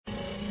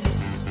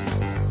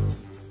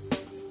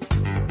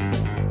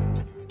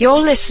You're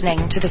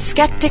listening to the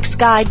Skeptics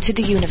Guide to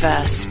the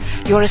Universe,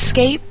 your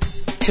escape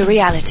to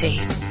reality.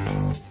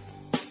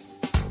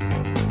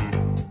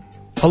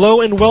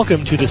 Hello and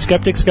welcome to the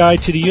Skeptics Guide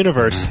to the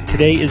Universe.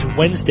 Today is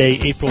Wednesday,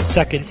 April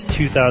 2nd,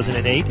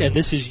 2008, and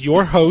this is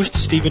your host,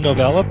 Stephen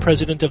Novella,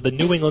 president of the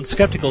New England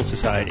Skeptical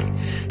Society.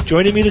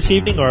 Joining me this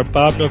evening are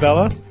Bob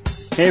Novella.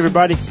 Hey,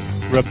 everybody.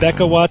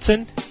 Rebecca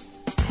Watson.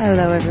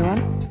 Hello,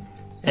 everyone.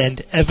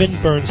 And Evan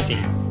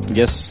Bernstein.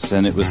 Yes,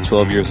 and it was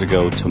 12 years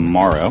ago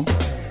tomorrow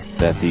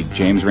that the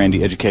James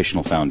Randi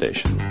Educational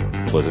Foundation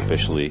was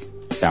officially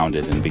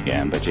founded and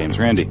began by James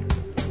Randi.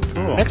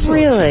 Cool.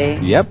 Excellent. Really?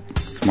 Yep.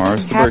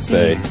 Tomorrow's the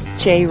birthday.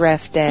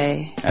 JREF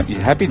Day.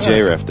 Happy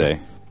JREF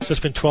Day. It's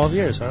just been 12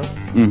 years, huh?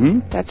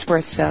 Mm-hmm. That's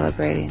worth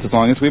celebrating. As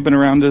long as we've been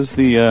around as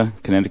the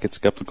Connecticut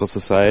Skeptical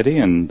Society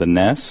and the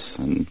NES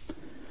and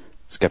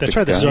Skeptics That's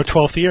right. This is our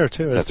 12th year,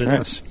 too. That's right.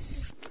 NES.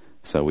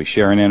 So we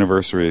share an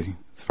anniversary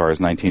as far as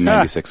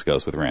 1996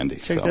 goes with Randy.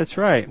 So. That's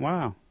right.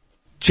 Wow.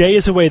 Jay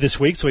is away this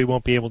week, so he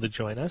won't be able to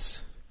join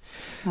us.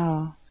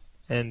 Oh.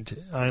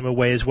 And I'm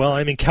away as well.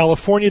 I'm in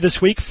California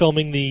this week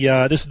filming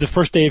this is the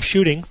first day of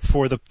shooting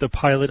for the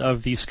pilot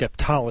of The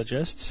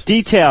Skeptologists.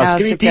 Details. How's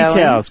Give me it going?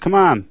 details. Come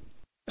on.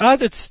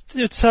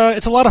 It's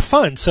a lot of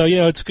fun. So,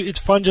 it's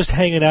fun just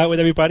hanging out with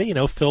everybody.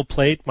 Phil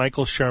Plait,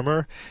 Michael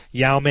Shermer,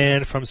 Yao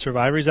Man from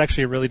Survivor. He's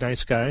actually a really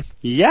nice guy.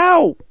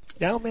 Yao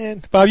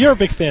Man. Bob, you're a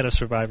big fan of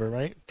Survivor,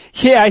 right?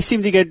 Yeah, I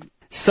seem to get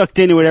sucked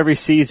into it every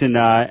season.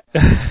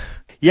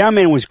 Yao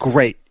Man was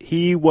great.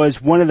 He was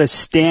one of the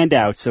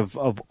standouts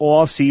of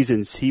all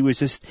seasons. He was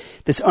just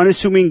this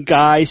unassuming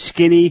guy,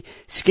 skinny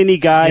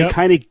guy, Yep.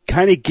 kind of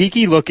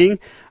geeky looking,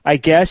 I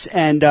guess,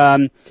 and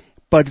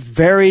but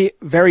very,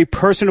 very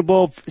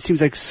personable.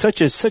 Seems like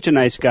such a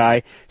nice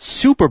guy.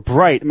 Super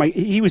bright.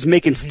 He was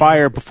making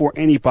fire before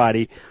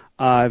anybody.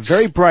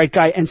 Very bright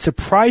guy, and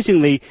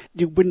surprisingly,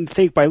 you wouldn't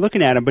think by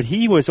looking at him, but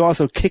he was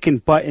also kicking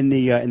butt in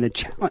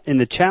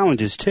the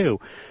challenges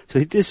too. So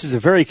this is a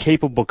very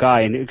capable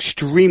guy and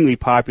extremely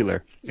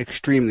popular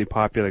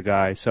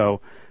guy. So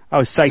I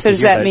was psyched. So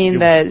does that mean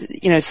that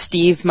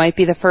Steve might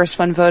be the first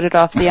one voted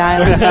off the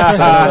island?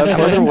 I'm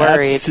a little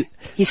worried.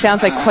 He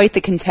sounds like quite the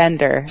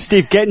contender.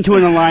 Steve, get into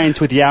an alliance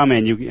with Yao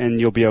Man,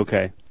 and you'll be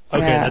okay.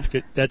 Okay, Yeah. that's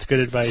good. That's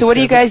good advice. So what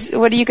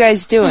are you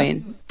guys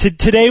doing?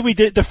 Today we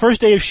did the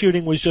first day of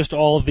shooting was just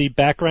all the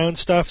background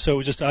stuff. So it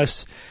was just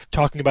us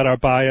talking about our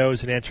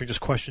bios and answering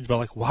just questions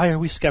about why are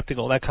we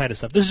skeptical, that kind of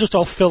stuff. This is just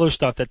all filler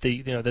stuff that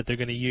they're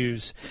going to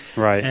use.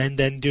 Right. And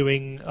then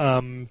doing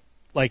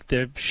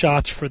the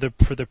shots for the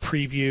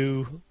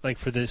preview,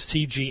 for the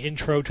CG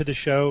intro to the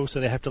show. So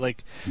they have to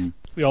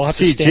we all have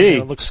to stand there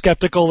and look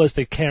skeptical as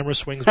the camera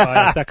swings by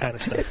us, that kind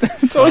of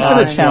stuff. It's always been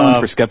a challenge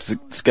for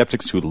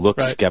skeptics to look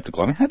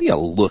skeptical. I mean, how do you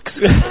look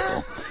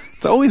skeptical?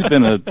 That's always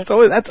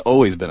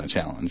been a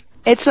challenge.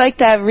 It's like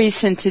that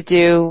recent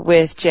to-do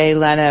with Jay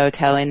Leno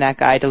telling that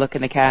guy to look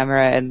in the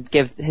camera and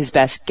give his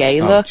best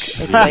gay look.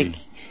 Geez. It's like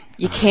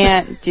you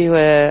can't do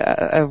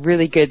a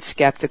really good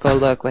skeptical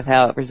look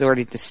without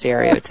resorting to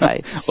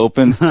stereotypes.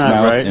 Open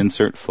mouth, Right.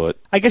 insert foot.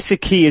 I guess the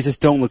key is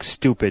just don't look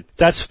stupid.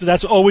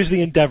 That's always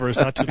the endeavor, is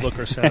not to look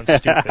or sound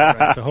stupid.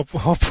 Right? So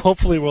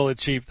hopefully we'll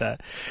achieve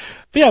that.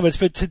 But yeah,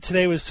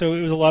 today it was a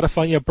lot of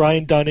fun.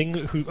 Brian Dunning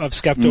of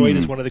Skeptoid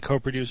is one of the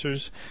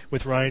co-producers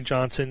with Ryan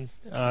Johnson.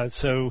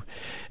 So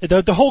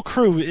the whole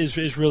crew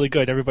is really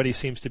good. Everybody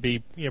seems to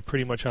be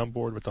pretty much on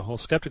board with the whole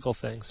skeptical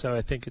thing. So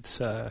I think it's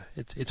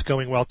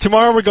going well.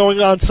 Tomorrow we're going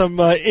on some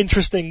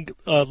interesting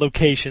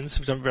locations,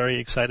 which I'm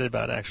very excited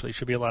about. Actually,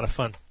 should be a lot of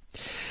fun.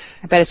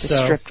 I bet it's a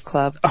strip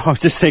club. Oh, I was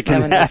just thinking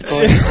that.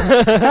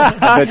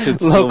 I bet you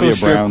it's Local Sylvia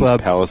strip Brown's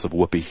club. Palace of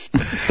Whoopee.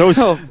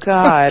 Oh,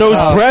 God.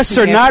 Those breasts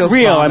are you not can't go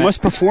real. I vomit.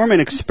 must perform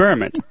an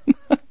experiment.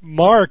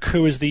 Mark,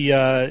 who is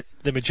the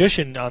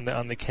magician on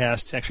the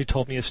cast, actually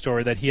told me a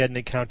story that he had an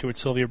encounter with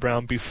Sylvia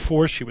Brown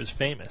before she was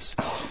famous.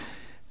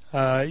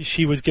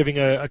 She was giving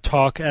a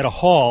talk at a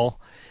hall,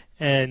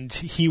 and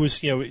he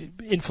was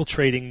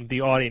infiltrating the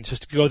audience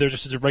just to go there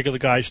just as a regular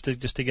guy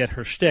just to get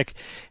her shtick.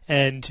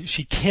 And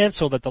she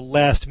canceled at the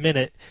last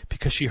minute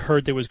because she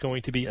heard there was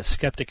going to be a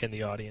skeptic in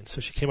the audience.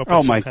 So she came up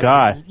with some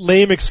kind of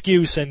lame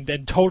excuse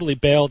and totally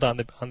bailed on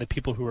the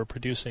people who were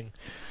producing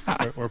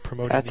or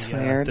promoting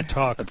the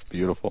talk. That's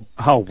beautiful.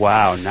 Oh,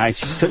 wow. Nice.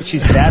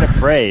 She's that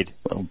afraid.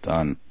 Well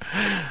done.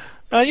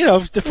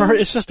 For her,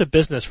 it's just a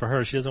business for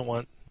her. She doesn't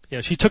want...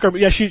 she took her.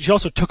 Yeah, she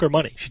also took her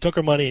money. She took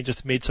her money and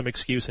just made some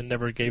excuse and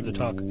never gave the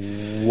talk.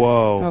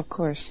 Whoa! Oh, of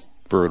course.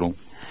 Brutal.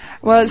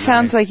 Well, it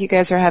sounds like you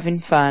guys are having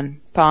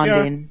fun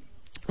bonding.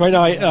 Yeah. Right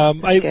now,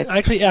 I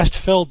actually asked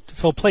Phil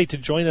Plait to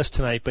join us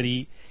tonight, but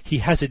he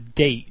has a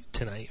date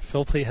tonight.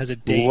 Phil Plait has a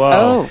date.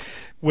 Whoa.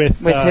 With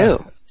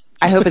who?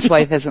 I hope his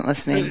wife isn't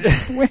listening.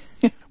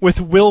 With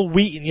Will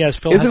Wheaton, yes.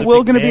 Phil Isn't has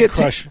Will going to be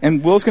at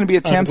and Will's going to be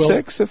at TAM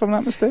 6, if I'm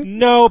not mistaken?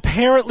 No,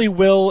 apparently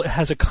Will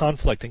has a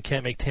conflict and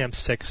can't make TAM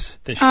 6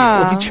 this year.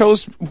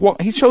 Well,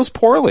 he chose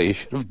poorly. He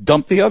should have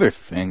dumped the other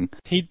thing.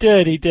 He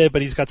did,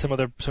 but he's got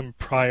some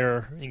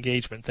prior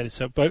engagement.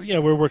 But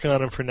we're working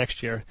on him for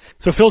next year.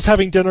 So Phil's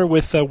having dinner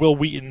with Will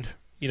Wheaton,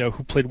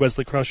 who played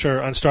Wesley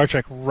Crusher on Star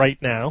Trek right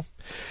now.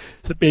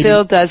 So maybe,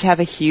 Phil does have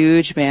a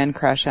huge man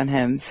crush on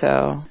him,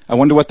 so... I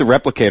wonder what the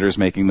Replicator's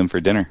making them for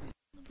dinner.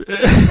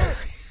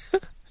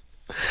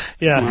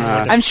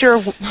 yeah. I'm sure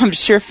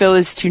Phil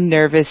is too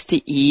nervous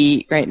to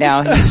eat right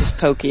now. He's just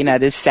poking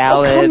at his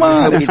salad. Oh, come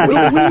on. Hoping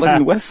to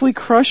eat. Wesley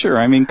Crusher.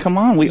 I mean, come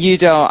on. You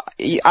don't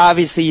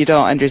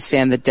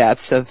understand the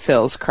depths of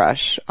Phil's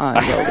crush on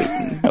Will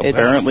Wheaton.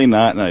 Apparently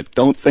not, and I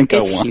don't think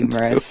I want It's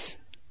humorous.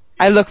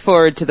 I look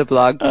forward to the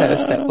blog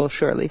post that will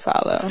surely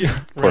follow.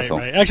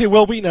 Right. Actually,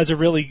 Will Wheaton has a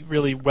really,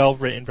 really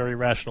well-written, very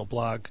rational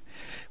blog,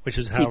 which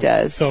is how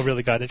Phil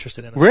really got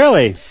interested in it.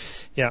 Really?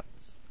 Yeah.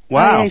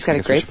 Wow. Yeah, he's got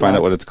a great blog. Find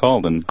out what it's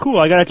called. And cool,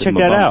 I got to check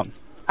that out.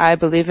 I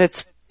believe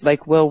it's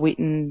like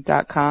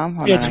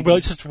willwheaton.com. Yeah, it's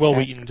just Will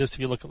Wheaton. Just if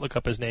you look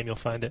up his name, you'll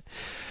find it.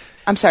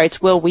 I'm sorry, it's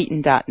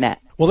willwheaton.net.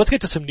 Well, let's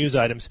get to some news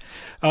items.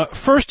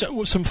 First,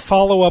 some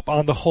follow-up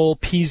on the whole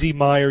P.Z.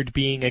 Myers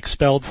being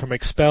expelled from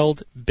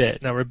Expelled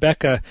bit. Now,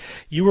 Rebecca,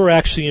 you were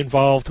actually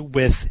involved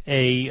with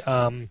a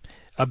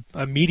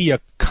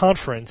media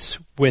conference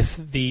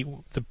with the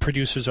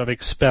producers of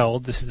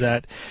Expelled. This is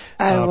that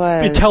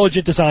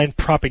intelligent design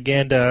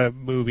propaganda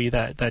movie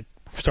that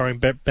starring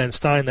Ben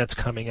Stein that's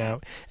coming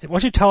out. And why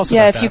don't you tell us about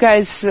that? Yeah, if you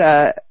guys...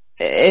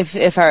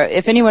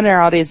 If anyone in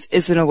our audience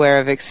isn't aware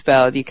of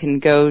Expelled, you can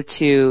go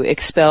to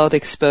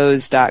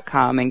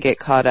expelledexposed.com and get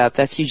caught up.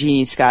 That's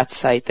Eugenie Scott's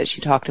site that she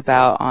talked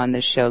about on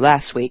the show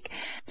last week.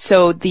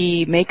 So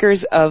the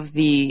makers of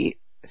the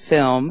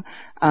film,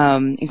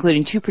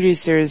 including two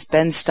producers,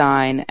 Ben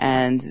Stein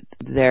and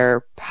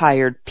their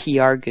hired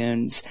PR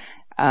goons,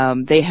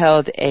 they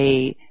held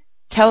a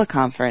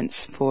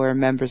teleconference for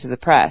members of the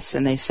press,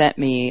 and they sent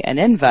me an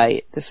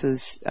invite. This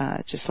was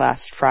just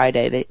last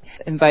Friday. They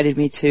invited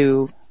me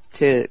to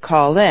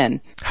call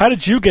in. How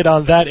did you get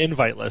on that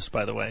invite list,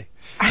 by the way?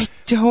 I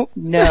don't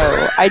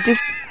know. I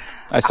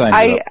signed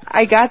you up.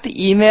 I got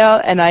the email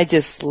and I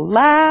just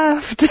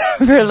laughed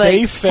for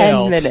like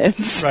 10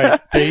 minutes. Right.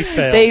 They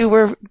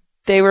failed.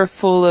 They were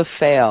full of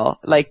fail.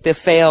 Like the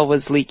fail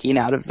was leaking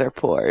out of their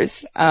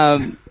pores.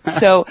 And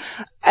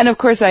of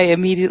course I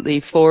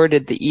immediately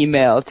forwarded the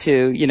email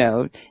to,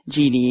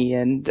 Jeannie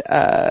and,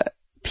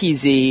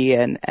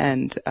 PZ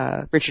and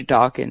Richard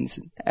Dawkins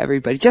and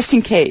everybody, just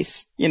in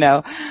case,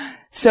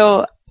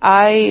 So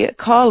I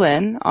call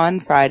in on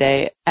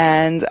Friday,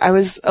 and I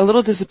was a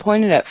little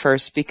disappointed at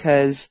first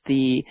because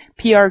the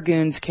PR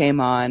goons came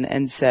on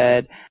and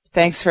said,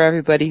 thanks for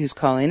everybody who's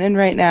calling in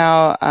right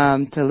now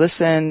to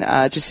listen.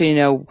 Just so you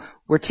know,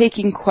 we're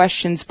taking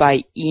questions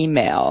by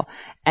email,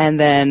 and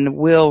then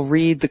we'll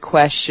read the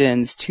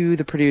questions to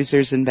the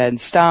producers and Ben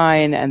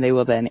Stein, and they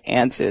will then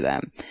answer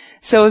them.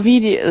 So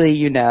immediately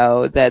you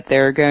know that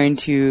they're going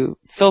to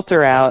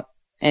filter out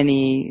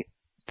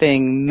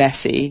anything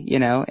messy,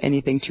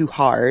 anything too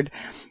hard,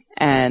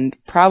 and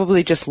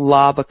probably just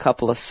lob a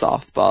couple of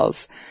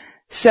softballs.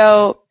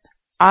 So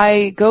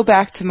I go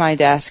back to my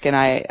desk and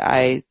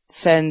I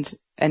send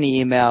an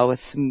email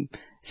with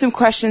some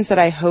questions that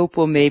I hope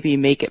will maybe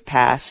make it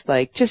past,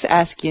 like just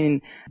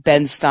asking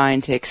Ben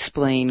Stein to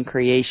explain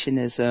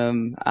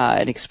creationism,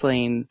 and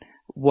explain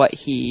what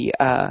he,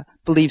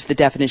 believes the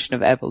definition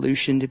of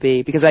evolution to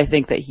be, because I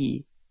think that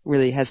he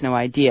really has no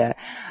idea.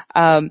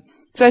 So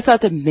I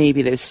thought that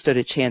maybe there stood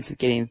a chance of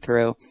getting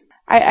through.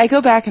 I go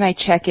back and I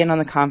check in on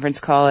the conference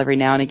call every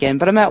now and again,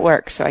 but I'm at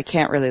work, so I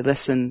can't really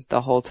listen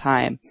the whole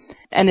time.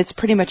 And it's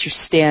pretty much your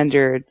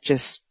standard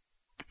just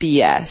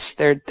BS.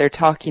 They're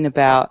talking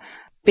about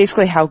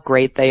basically how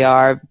great they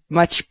are,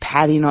 much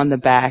patting on the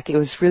back. It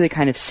was really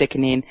kind of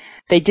sickening.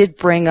 They did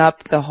bring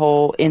up the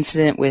whole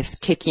incident with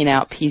kicking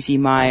out P.Z.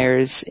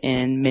 Myers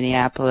in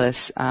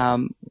Minneapolis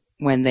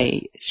when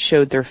they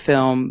showed their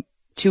film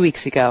 2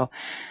 weeks ago.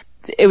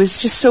 It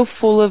was just so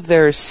full of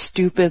their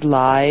stupid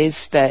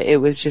lies that it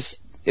was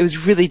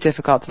really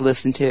difficult to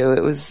listen to.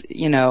 It was,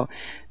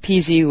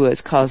 PZ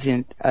was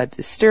causing a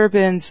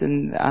disturbance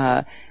and,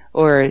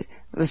 or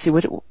let's see,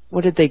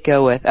 what did they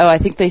go with? Oh, I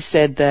think they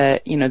said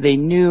that, they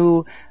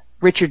knew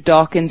Richard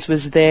Dawkins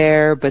was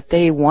there, but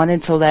they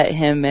wanted to let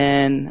him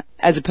in,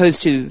 as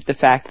opposed to the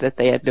fact that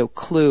they had no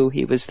clue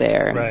he was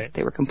there. And right.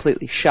 They were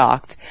completely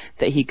shocked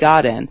that he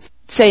got in.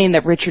 Saying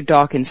that Richard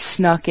Dawkins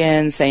snuck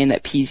in, saying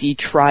that PZ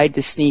tried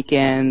to sneak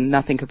in,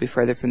 nothing could be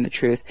further from the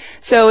truth.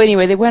 So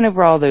anyway, they went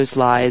over all those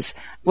lies.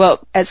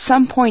 Well, at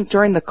some point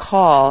during the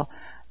call,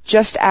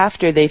 just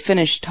after they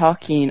finished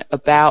talking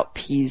about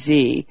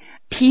PZ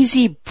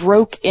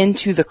broke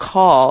into the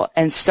call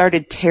and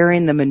started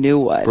tearing them a new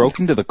one. Broke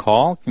into the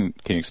call? Can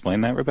you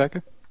explain that,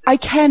 Rebecca? I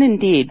can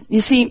indeed.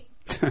 You see,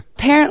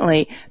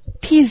 apparently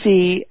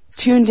PZ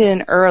tuned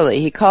in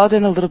early. He called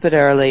in a little bit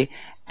early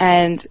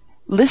and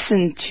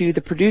listened to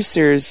the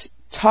producers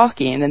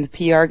talking and the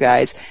PR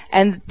guys,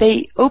 and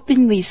they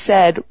openly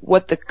said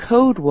what the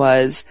code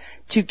was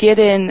to get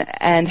in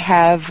and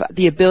have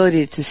the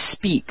ability to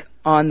speak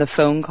on the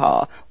phone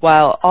call.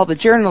 While all the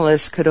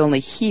journalists could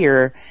only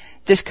hear,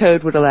 this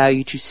code would allow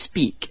you to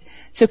speak.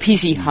 So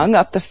PZ hung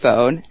up the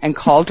phone and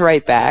called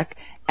right back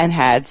and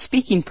had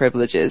speaking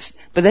privileges.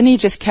 But then he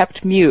just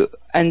kept mute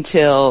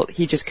until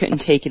he just couldn't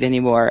take it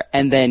anymore,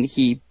 and then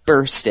he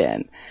burst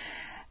in.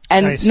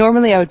 And Nice.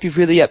 Normally I would be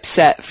really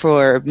upset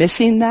for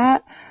missing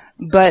that,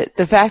 but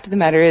the fact of the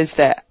matter is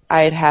that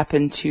I had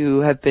happened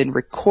to have been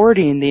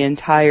recording the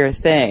entire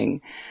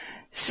thing.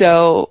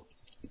 So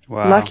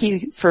Wow.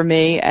 lucky for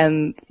me,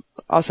 and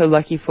also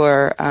lucky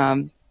for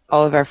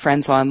all of our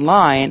friends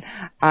online,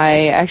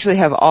 I actually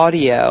have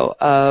audio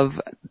of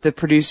the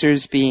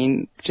producers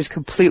being just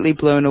completely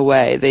blown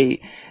away.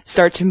 They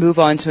start to move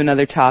on to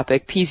another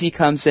topic. PZ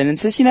comes in and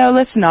says,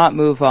 let's not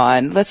move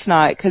on. Let's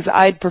not, because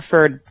I'd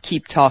prefer to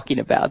keep talking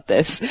about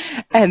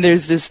this. And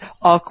there's this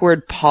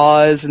awkward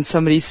pause, and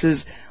somebody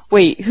says,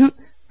 wait,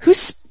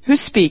 who's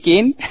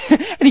speaking?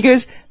 And he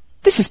goes,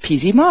 this is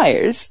PZ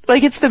Myers.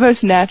 Like, it's the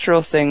most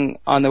natural thing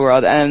on the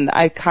world, and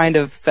I kind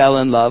of fell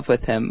in love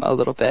with him a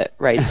little bit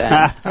right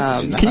then.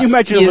 Can you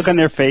imagine the look on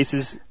their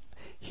faces,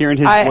 hearing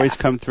his voice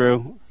come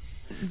through?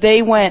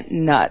 They went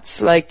nuts.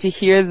 Like, to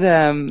hear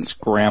them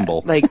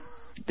Scramble. Like,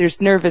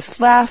 there's nervous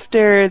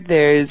laughter.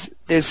 There's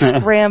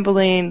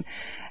scrambling.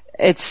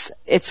 It's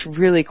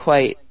really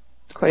quite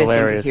Hilarious.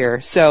 a thing to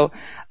hear. So,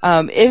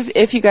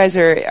 if you guys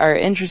are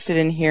interested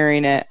in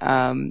hearing it,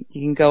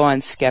 you can go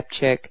on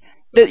Skeptic.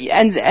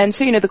 And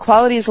so, the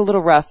quality is a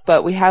little rough,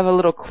 but we have a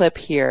little clip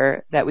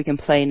here that we can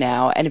play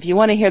now. And if you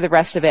want to hear the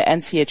rest of it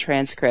and see a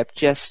transcript,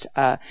 just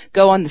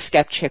go on the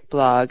Skeptic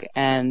blog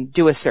and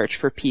do a search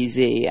for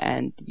PZ,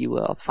 and you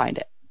will find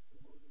it.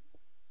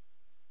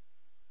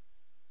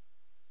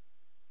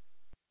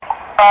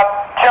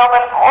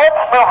 Gentlemen,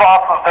 let's move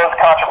off of those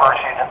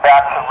controversies and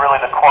back to really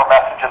the core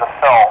message of the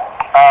film.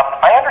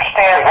 I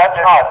understand.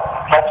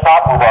 Let's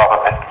not move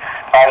off of it.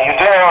 You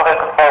do know that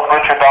both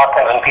Richard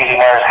Dawkins and P.G.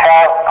 Myers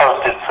have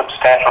posted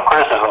substantial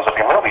criticisms of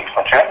your movies,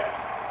 don't you?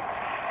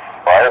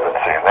 Well, I haven't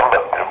seen them,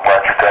 but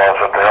why don't you tell us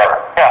what they are?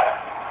 Yeah.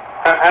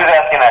 Who's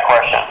asking that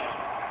question?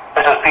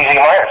 This is P.G.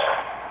 Myers.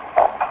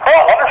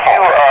 Oh, wonderful.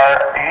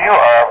 You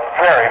are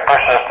very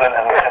persistent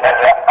in this.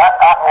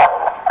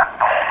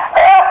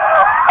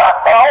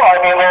 Well, I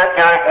mean,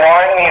 you're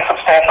ignoring the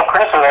substantial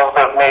criticisms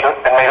that have been made of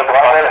the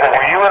film.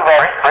 Were you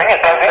involved? Bring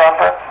it, David.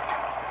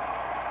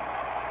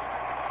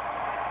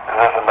 Is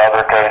this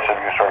another case of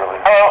you sort of...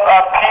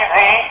 PZ,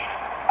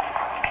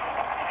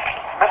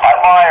 Mr.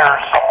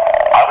 Myers,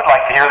 I would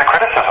like to hear the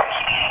criticisms.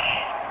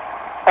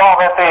 Well,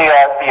 that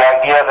the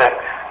idea that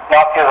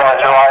Nazism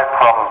is derived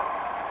from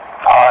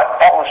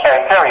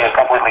evolutionary theory is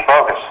completely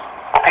bogus.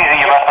 Well, PZ,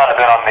 you must not have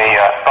been on the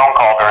phone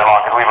call very long,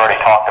 because we've already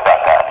talked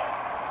about that.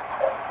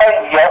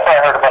 Yes,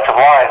 I heard a bunch of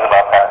lies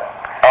about that.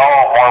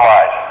 Oh, more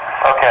lies.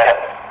 Okay.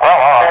 Well,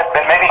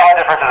 maybe some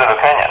differences of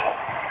opinion.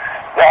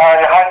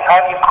 How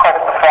do you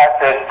credit the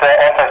fact that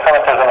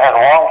anti-Semitism has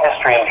a long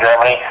history in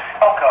Germany?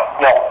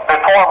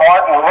 Before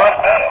Martin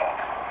Luther,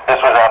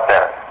 this was out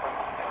there.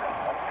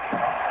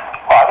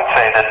 Well, I would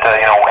say that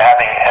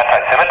having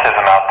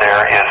anti-Semitism out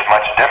there is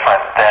much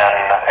different than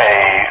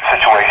a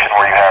situation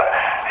where you have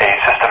a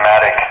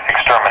systematic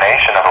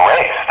extermination of a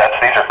race.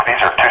 These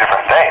are two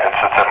different things.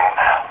 It's a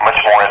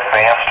much more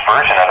advanced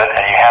version of it,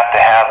 and you have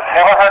to have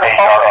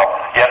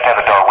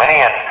a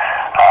Darwinian.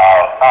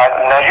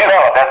 No, you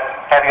don't.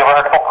 Have you ever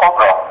heard of a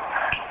pogrom?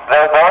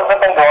 Those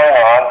have been going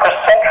on for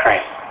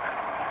centuries.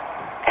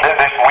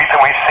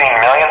 We've seen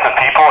millions of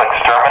people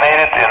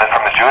exterminated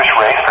from the Jewish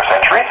race for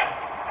centuries.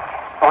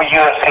 Well, you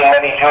have seen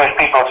many Jewish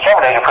people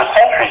exterminated for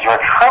centuries. You're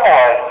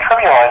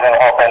trivializing the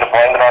whole thing to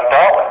blame it on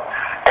Darwin.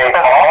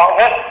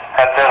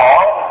 That's it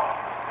long.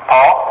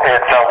 Paul,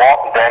 it's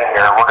Walt and Ben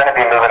here. We're going to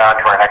be moving on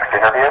to our next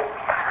interview.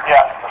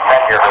 Yeah.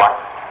 Thank you, everyone.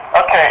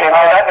 Okay. In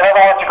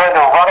other words, you're going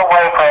to run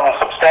away from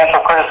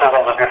substantial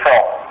criticisms of your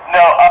film.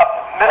 No,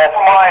 Mr.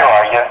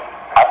 Myers.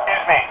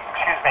 Excuse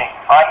me.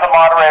 I'm the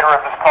moderator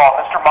of this call.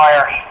 Mr.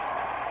 Myers,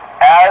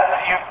 as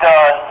you've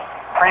done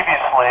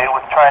previously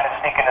with trying to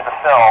sneak into the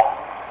film,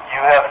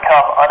 you have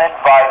come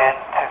uninvited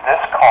to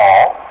this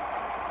call,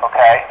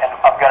 okay? And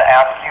I'm going to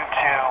ask you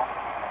to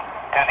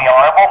do the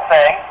honorable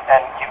thing,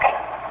 and you can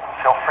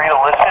feel free to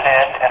listen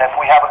in, and if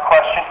we have a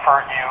question for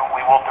you,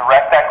 we will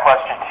direct that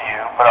question to you,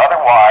 but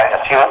otherwise...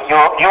 Yes,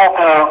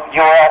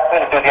 you'll ask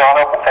me to do the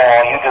honorable thing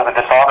while you do the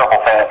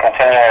dishonorable thing and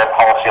continue your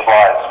policy of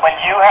lies. When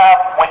you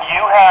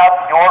have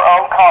your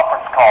own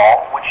conference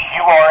call, which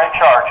you are in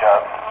charge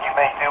of, you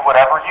may do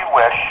whatever you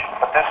wish,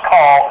 but this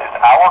call is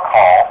our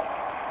call,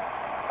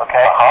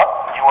 okay?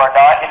 You are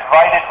not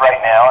invited right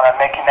now, and I'm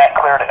making that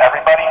clear to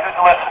everybody who's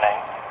listening,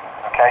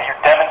 okay? You're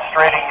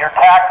demonstrating your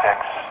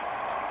tactics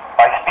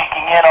by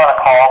speaking in on a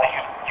call that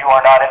you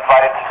are not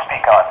invited to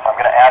speak on. So I'm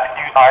going to ask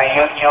you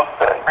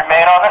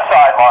remain on the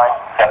sideline.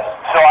 Yes.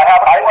 So I'm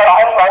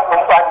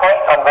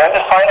going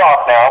to sign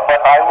off now, but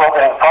I will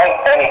invite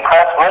any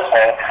press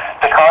listening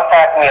to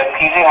contact me at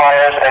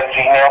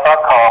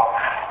pzmyers@gmail.com.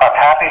 I'm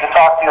happy to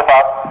talk to you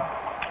about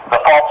the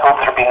falsehoods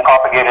that are being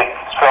propagated in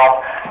this film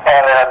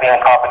and that are being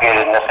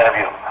propagated in this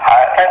interview.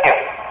 Thank you.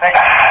 Thank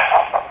you.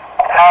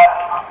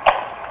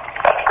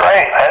 That's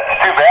great. That's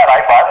too bad.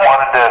 I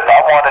wanted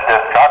to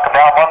knock them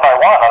down one by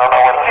one. I don't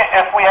know what.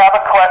 If we we have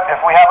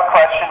a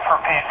question for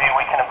PZ,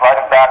 we can invite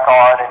him back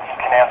on and he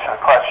can answer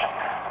the question.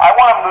 I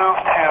want to move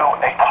to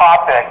a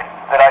topic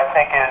that I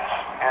think is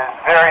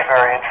very,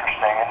 very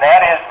interesting, and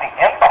that is the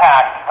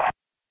impact of...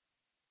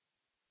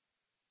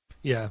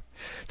 Yeah.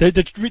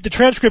 The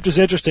transcript is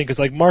interesting because,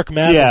 like, Mark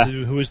Mathers,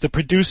 who was the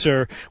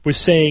producer, was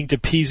saying to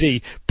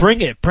PZ, bring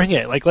it.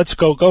 Like, let's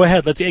go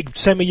ahead.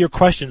 Send me your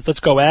questions.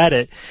 Let's go at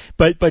it.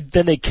 But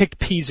then they kicked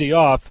PZ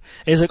off,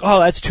 and he's like, oh,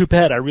 that's too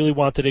bad. I really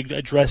wanted to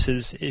address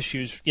his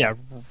issues. Yeah,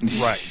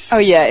 right. Oh,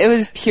 yeah, it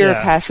was pure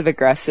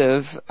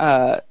passive-aggressive.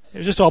 It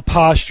was just all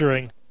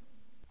posturing.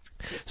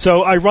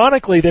 So,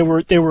 ironically, they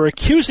were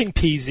accusing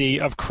PZ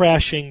of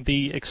crashing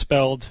the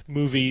Expelled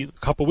movie a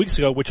couple weeks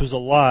ago, which was a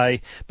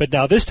lie. But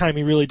now this time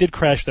he really did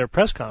crash their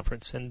press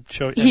conference and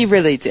show. He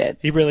really did.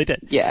 He really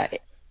did. Yeah.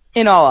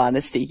 In all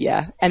honesty,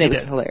 yeah. And it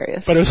was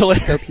hilarious. But it was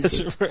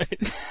hilarious,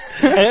 right?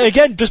 And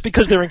again, just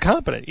because they're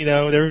incompetent,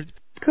 they're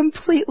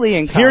completely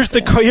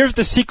incompetent. Here's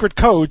the secret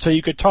code so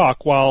you could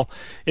talk while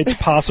it's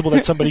possible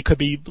that somebody could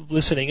be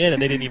listening in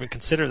and they didn't even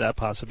consider that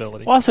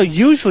possibility. Also,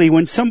 usually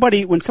when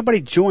somebody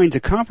joins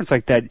a conference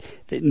like that,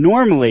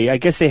 normally, I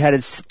guess they had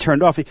it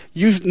turned off.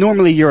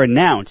 Normally you're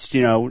announced,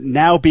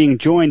 now being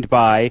joined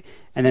by,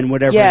 and then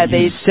whatever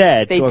you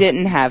said. They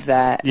didn't have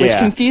that, which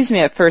confused me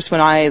at first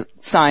when I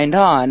signed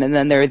on, and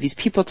then there were these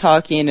people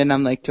talking, and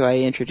I'm like, do I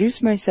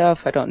introduce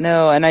myself? I don't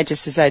know, and I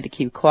just decided to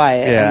keep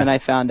quiet, and then I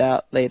found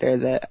out later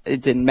that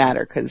it didn't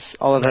matter because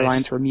all of our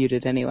lines were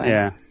muted anyway.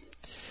 Yeah.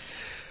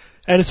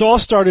 And it's all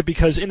started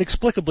because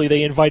inexplicably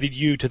they invited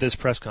you to this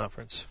press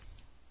conference.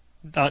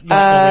 Not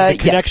the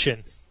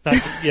connection.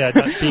 Yes.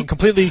 Not being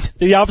completely.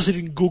 They obviously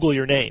didn't Google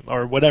your name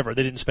or whatever.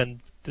 They didn't spend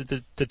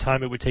the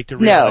time it would take to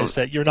realize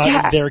that you're not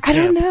in their camp.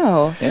 I don't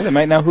know. Yeah, they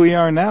might know who you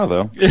are now,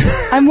 though.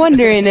 I'm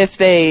wondering if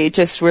they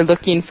just were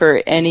looking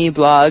for any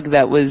blog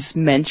that was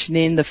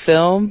mentioning the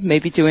film,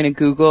 maybe doing a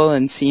Google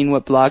and seeing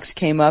what blogs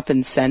came up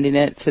and sending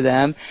it to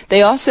them.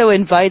 They also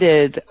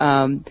invited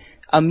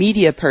a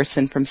media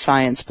person from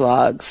Science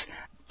Blogs.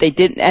 They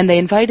didn't, and they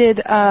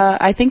invited,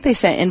 I think they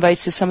sent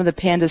invites to some of the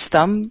Panda's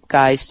Thumb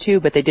guys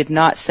too, but they did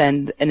not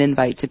send an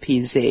invite to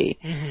PZ.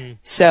 Mm-hmm.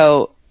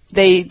 So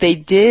they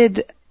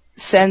did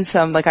send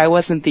some, like I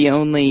wasn't the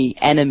only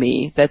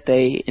enemy that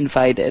they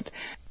invited.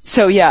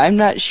 So yeah, I'm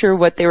not sure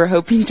what they were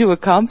hoping to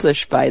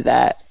accomplish by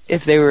that.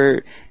 If they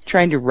were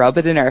trying to rub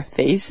it in our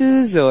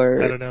faces,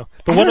 or I don't know.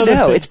 But I don't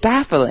know. It's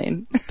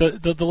baffling.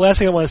 The last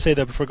thing I want to say,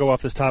 though, before I go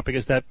off this topic,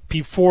 is that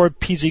before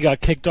PZ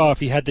got kicked off,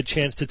 he had the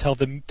chance to tell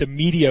the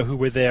media who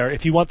were there,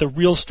 if you want the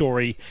real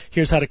story,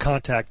 here's how to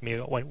contact me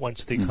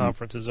once the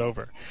conference is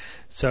over.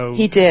 So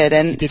he did,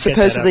 and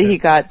supposedly he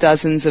got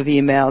dozens of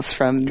emails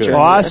from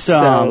journalists.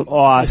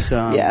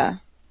 Awesome. Yeah.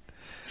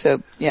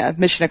 So, yeah,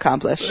 mission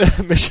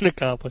accomplished. Mission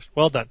accomplished.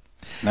 Well done.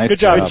 Nice Good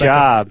job. Good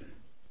job.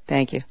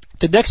 Thank you.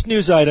 The next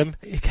news item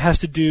has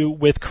to do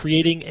with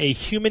creating a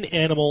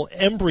human-animal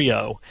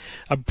embryo.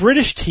 A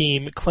British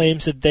team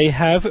claims that they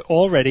have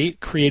already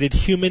created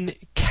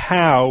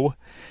human-cow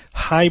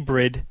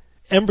hybrid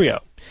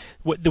embryo.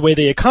 The way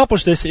they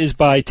accomplish this is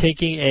by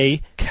taking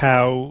a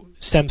cow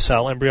stem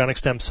cell, embryonic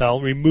stem cell,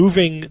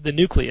 removing the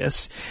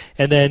nucleus,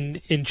 and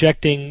then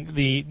injecting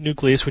the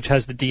nucleus, which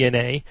has the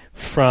DNA,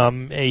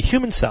 from a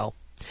human cell.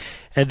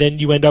 And then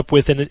you end up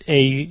with an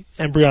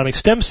embryonic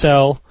stem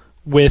cell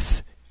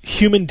with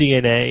human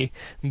DNA,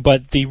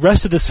 but the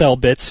rest of the cell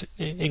bits,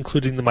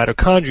 including the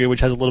mitochondria,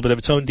 which has a little bit of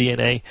its own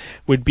DNA,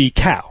 would be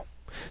cow.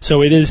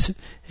 So it is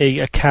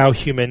a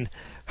cow-human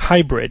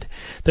hybrid.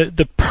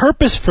 The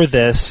purpose for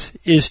this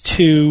is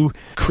to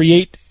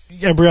create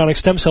embryonic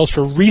stem cells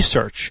for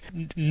research,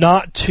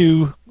 not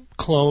to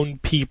clone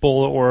people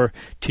or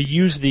to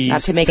use these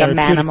not to make a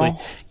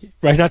manimal,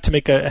 right? Not to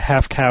make a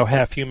half cow,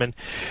 half human,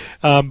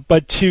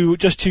 but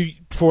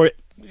for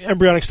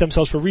embryonic stem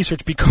cells for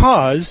research,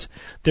 because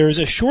there is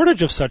a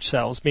shortage of such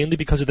cells, mainly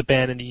because of the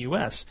ban in the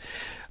U.S.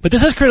 But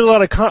this has created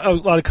a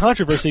lot of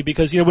controversy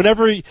because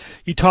whenever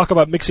you talk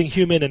about mixing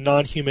human and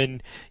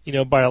non-human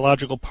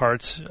biological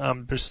parts,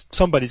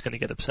 somebody's going to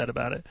get upset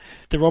about it.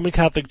 The Roman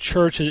Catholic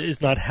Church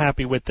is not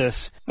happy with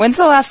this. When's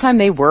the last time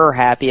they were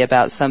happy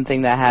about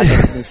something that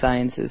happened in the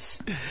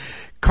sciences?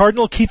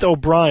 Cardinal Keith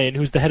O'Brien,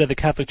 who's the head of the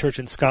Catholic Church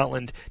in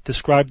Scotland,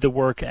 described the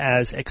work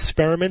as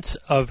experiments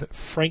of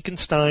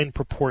Frankenstein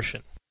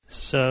proportion.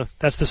 So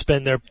that's the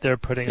spin they're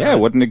putting on. Yeah,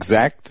 what an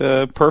exact,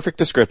 perfect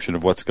description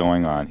of what's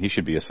going on. He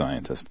should be a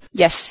scientist.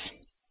 Yes.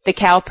 The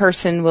cow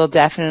person will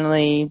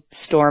definitely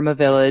storm a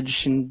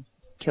village and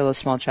kill a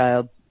small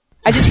child.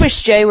 I just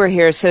wish Jay were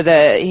here so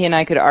that he and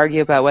I could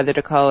argue about whether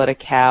to call it a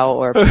cow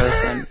or a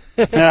person.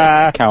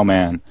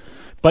 Cowman.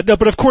 But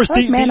of course,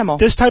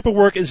 this type of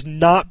work is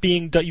not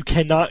being done.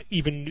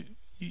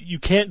 You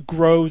can't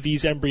grow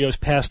these embryos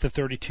past the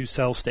 32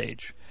 cell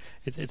stage.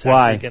 It's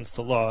actually against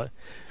the law.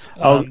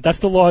 That's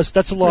the law.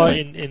 That's the law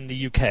in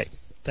the UK.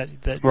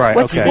 Right.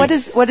 What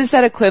is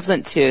that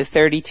equivalent to?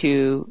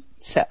 32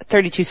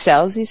 32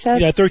 cells, you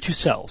said? Yeah, 32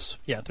 cells.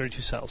 Yeah,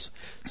 32 cells.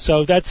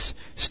 So that's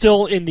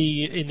still in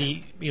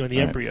the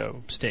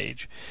embryo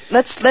stage.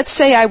 Let's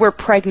say I were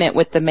pregnant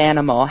with the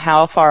manimal.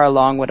 How far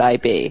along would I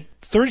be?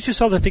 32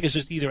 cells, I think, is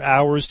just either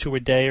hours to a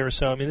day or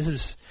so. I mean, this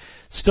is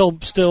still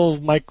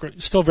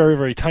very,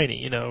 very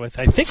tiny.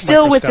 I think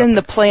still within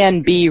the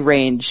Plan B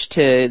range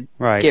to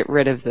get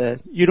rid of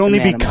the. You'd only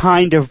be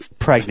kind of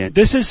pregnant.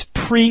 This is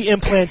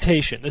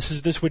pre-implantation. This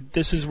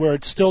is where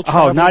it's still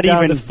traveling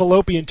down the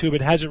fallopian tube.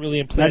 It hasn't really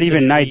implanted. Not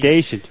even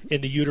nidation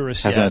in the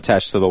uterus. Hasn't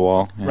attached to the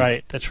wall. Yeah.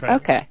 Right. That's right.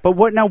 Okay. But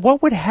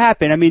what would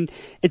happen? I mean,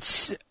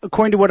 it's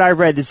according to what I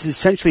read, this is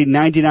essentially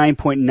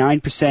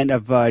 99.9%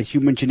 of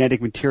human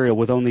genetic material,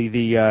 with only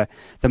the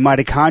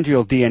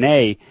mitochondrial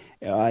DNA.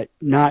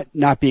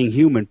 Not being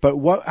human,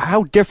 but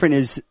how different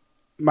is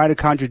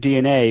mitochondrial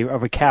DNA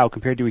of a cow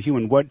compared to a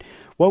human? What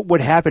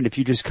would happen if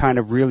you just kind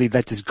of really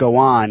let this go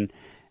on,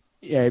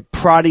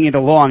 prodding it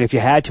along if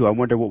you had to? I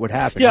wonder what would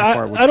happen. Yeah,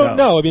 I don't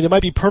know. I mean, it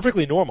might be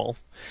perfectly normal,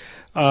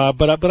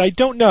 but I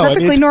don't know.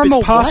 Perfectly normal.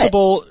 It's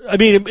possible. What? I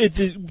mean,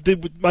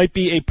 it might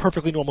be a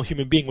perfectly normal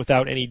human being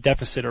without any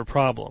deficit or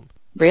problem.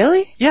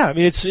 Really? Yeah, I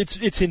mean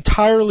it's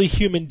entirely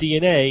human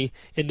DNA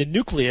in the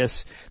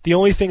nucleus. The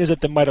only thing is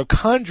that the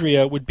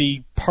mitochondria would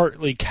be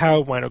partly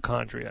cow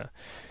mitochondria.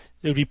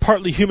 It would be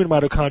partly human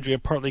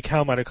mitochondria, partly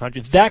cow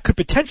mitochondria. That could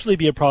potentially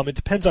be a problem. It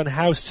depends on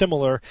how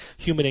similar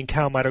human and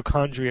cow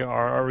mitochondria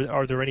are.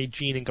 Are there any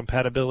gene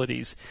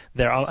incompatibilities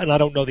there? And I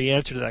don't know the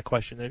answer to that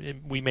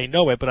question. We may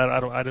know it, but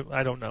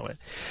I don't know it.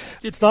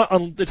 It's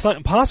not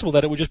impossible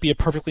that it would just be a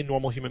perfectly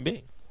normal human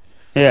being.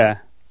 Yeah.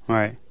 All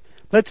right.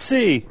 Let's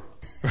see.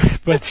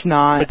 But it's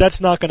not. But that's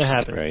not going to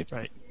happen. Right.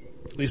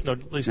 At least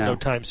no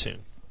time soon.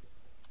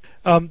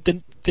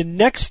 The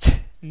next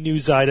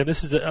news item.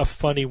 This is a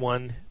funny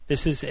one.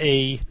 This is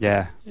a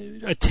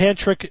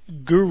tantric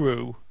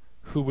guru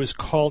who was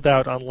called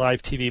out on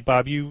live TV.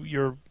 Bob,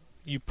 you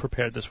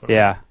prepared this one.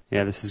 Yeah,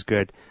 this is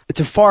good.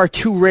 It's a far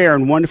too rare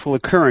and wonderful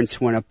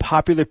occurrence when a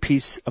popular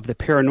piece of the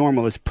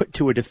paranormal is put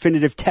to a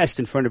definitive test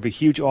in front of a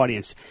huge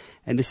audience,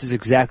 and this is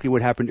exactly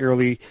what happened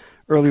earlier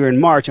in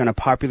March on a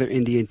popular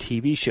Indian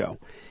TV show.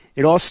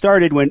 It all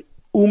started when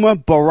Uma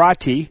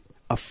Bharati,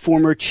 a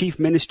former chief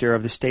minister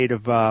of the state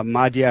of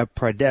Madhya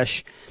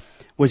Pradesh,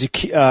 was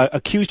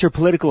accused her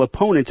political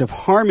opponents of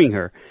harming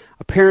her.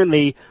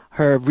 Apparently,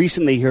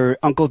 recently her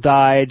uncle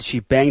died.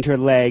 She banged her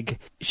leg.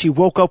 She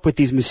woke up with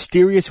these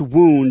mysterious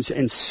wounds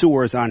and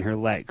sores on her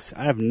legs.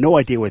 I have no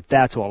idea what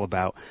that's all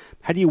about.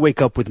 How do you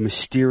wake up with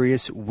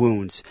mysterious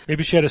wounds?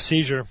 Maybe she had a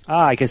seizure.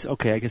 I guess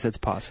that's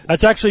possible.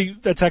 That's actually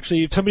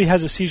if somebody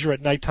has a seizure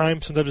at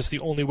nighttime, sometimes it's the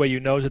only way you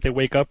know is that they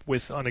wake up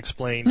with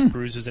unexplained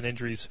bruises and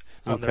injuries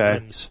on their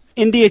limbs.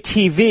 India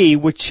TV,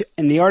 which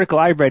in the article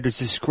I read was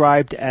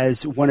described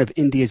as one of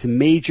India's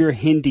major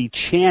Hindi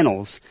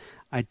channels.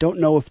 I don't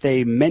know if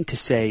they meant to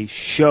say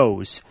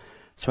shows,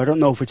 so I don't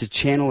know if it's a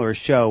channel or a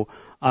show,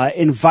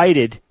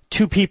 invited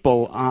two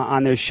people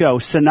on their show,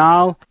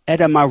 Sanal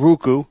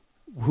Edamaruku,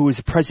 who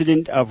is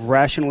president of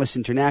Rationalist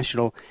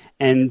International,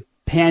 and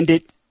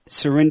Pandit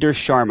Surinder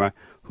Sharma,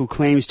 who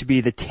claims to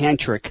be the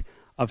tantric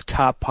of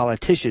top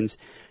politicians,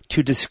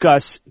 to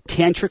discuss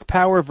tantric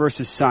power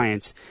versus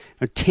science.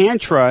 Now,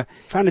 Tantra,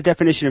 found a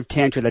definition of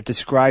Tantra that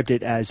described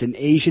it as an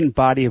Asian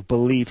body of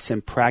beliefs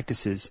and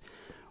practices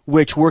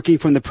which, working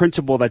from the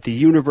principle that the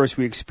universe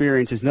we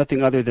experience is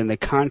nothing other than the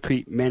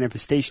concrete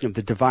manifestation of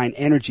the divine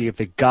energy of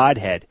the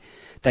Godhead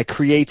that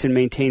creates and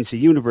maintains the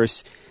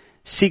universe,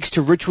 seeks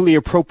to ritually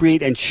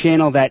appropriate and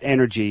channel that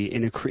energy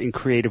in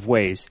creative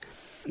ways.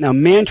 Now,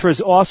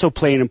 mantras also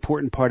play an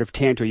important part of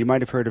Tantra. You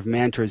might have heard of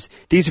mantras.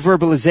 These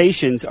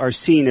verbalizations are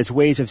seen as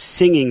ways of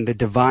singing the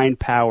divine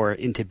power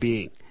into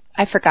being.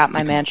 I forgot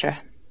my mantra.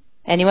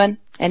 Anyone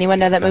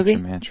know that movie?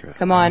 Mantra.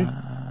 Come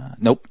on.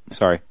 Nope.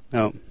 Sorry.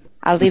 No.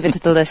 I'll leave it to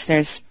the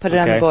listeners. Put it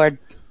on the board.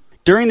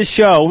 During the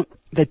show,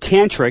 the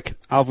tantric,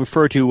 I'll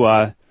refer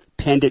to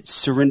Pandit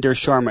Surinder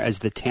Sharma as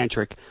the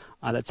tantric.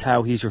 That's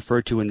how he's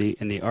referred to in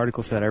the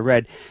articles that I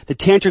read. The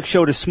tantric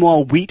showed a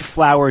small wheat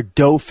flour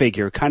dough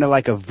figure, kind of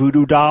like a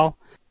voodoo doll,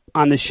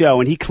 on the show,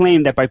 and he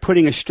claimed that by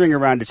putting a string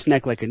around its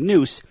neck like a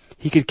noose,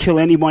 he could kill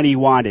anyone he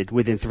wanted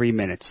within 3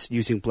 minutes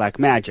using black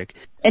magic.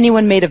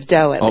 Anyone made of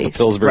dough, at All least. the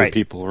Pillsbury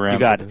people around. You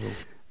got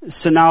it.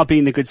 Sanal,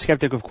 being the good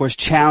skeptic, of course,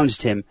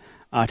 challenged him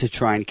to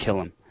try and kill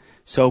him.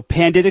 So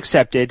Pandit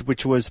accepted,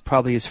 which was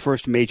probably his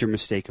first major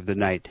mistake of the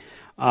night.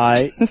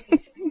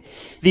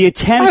 The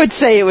attempt, I would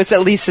say it was at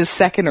least his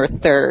second or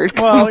third.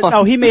 Well,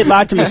 no, he made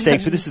lots of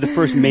mistakes, but this is the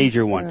first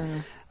major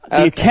one.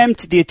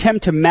 The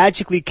attempt to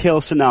magically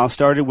kill Sanal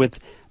started with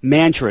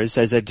mantras,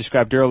 as I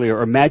described earlier,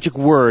 or magic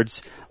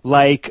words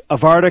like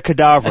Avada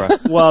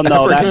Kedavra. Well,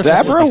 no,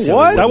 Kedavra?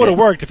 What? That would have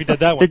worked if he did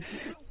that one.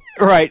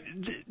 Right,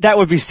 that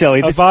would be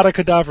silly. Avada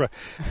Kedavra.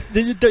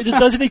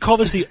 Doesn't he call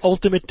this the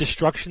ultimate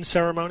destruction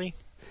ceremony?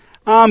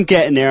 I'm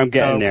getting there.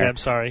 Okay, I'm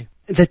sorry.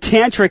 The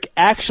tantric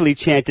actually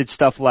chanted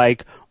stuff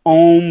like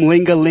Om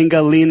Linga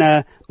Linga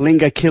Lina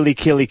Linga Kili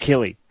Kili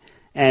Kili.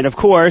 And of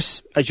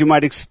course, as you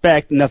might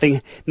expect,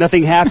 nothing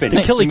happened.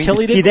 Killy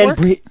didn't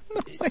work?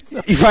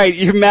 Right,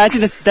 you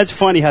imagine that's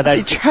funny how that...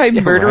 You try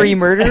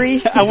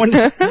murdery? I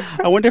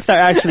wonder if that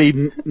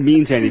actually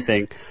means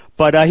anything.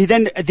 But he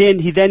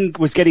then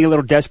was getting a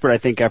little desperate, I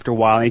think, after a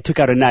while, and he took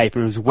out a knife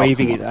and was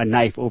waving a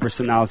knife over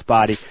Sonal's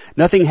body.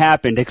 Nothing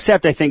happened,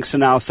 except I think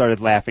Sonal started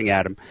laughing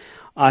at him.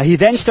 He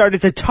then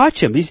started to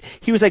touch him.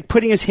 He was like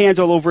putting his hands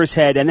all over his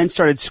head and then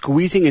started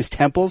squeezing his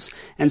temples.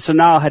 And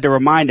Sonal had to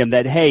remind him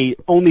that, hey,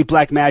 only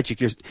black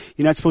magic. You're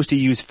not supposed to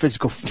use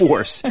physical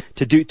force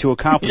to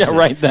accomplish Yeah, this.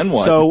 right. Then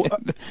what? So,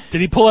 did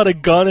he pull out a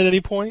gun at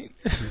any point?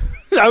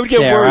 I would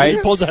get worried if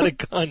he pulls out a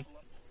gun.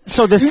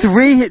 So this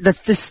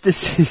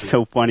is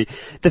so funny.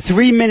 The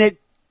 3-minute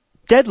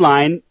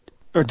deadline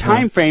or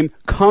time frame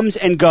comes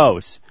and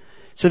goes.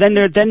 So then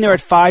they're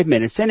at 5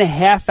 minutes, then a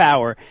half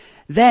hour.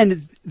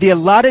 Then the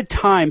allotted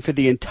time for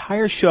the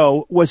entire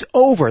show was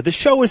over. The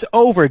show is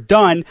over,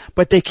 done,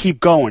 but they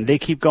keep going.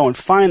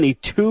 Finally,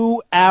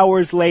 2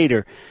 hours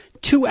later,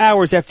 2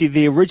 hours after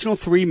the original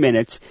 3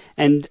 minutes,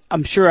 and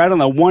I'm sure, I don't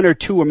know, 1 or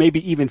 2 or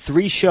maybe even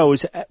 3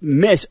 shows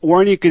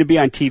weren't even going to be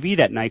on TV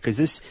that night because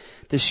this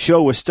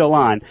show was still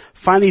on.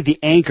 Finally, the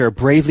anchor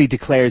bravely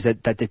declares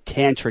that the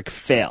tantric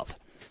failed.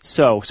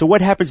 So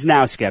what happens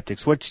now,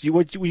 Skeptics? What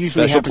usually happens?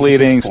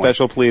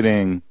 Special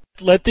pleading.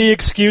 Let the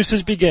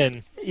excuses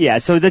begin. Yeah,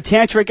 so the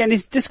tantric, and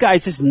this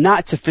guy's just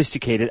not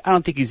sophisticated. I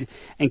don't think he's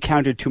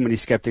encountered too many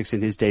skeptics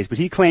in his days, but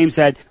he claims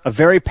that a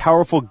very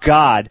powerful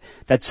god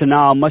that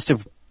Sonal must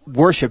have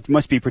worshipped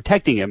must be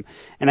protecting him.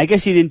 And I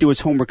guess he didn't do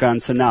his homework on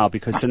Sonal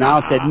because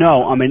Sonal said,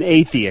 no, I'm an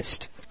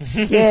atheist.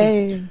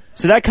 Yay.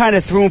 So that kind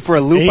of threw him for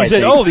a loop, And he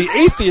said, think. the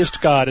atheist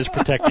god is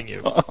protecting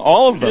you.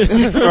 All of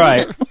them.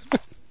 Right.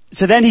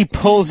 So then he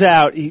pulls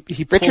out, he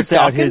pulls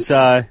out his,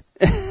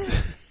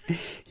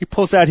 he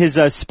pulls out his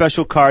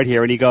special card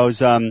here, and he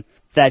goes,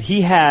 that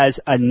he has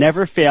a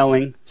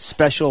never-failing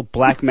special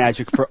black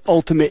magic for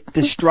ultimate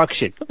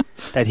destruction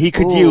that he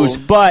could use,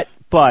 but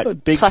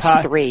big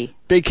plus 3.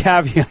 Big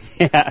caveat,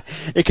 yeah,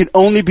 it can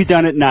only be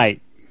done at night.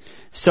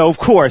 So of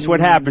course, what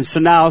happens? So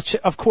now,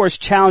 of course,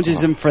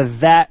 challenges him for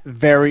that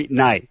very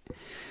night.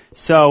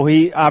 So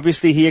he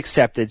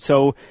accepted.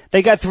 So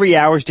they got 3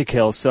 hours to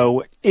kill.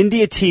 So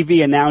India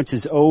TV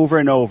announces over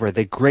and over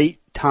the Great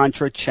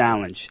Tantra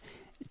Challenge.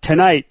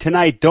 Tonight,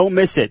 don't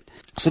miss it.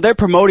 So they're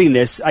promoting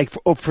this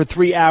for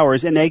 3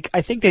 hours, and I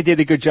think they did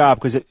a good job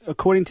because,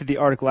 according to the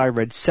article I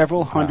read,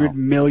 several hundred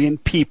million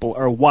people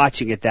are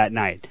watching it that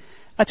night.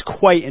 That's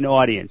quite an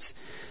audience.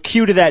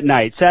 Cue to that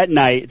night. It's that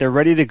night. They're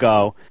ready to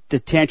go. The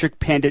tantric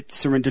pandit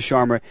Surinder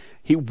Sharma,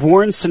 he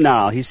warns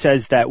Sonal. He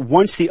says that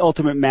once the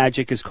ultimate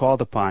magic is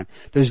called upon,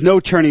 there's no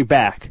turning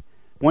back.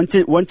 Once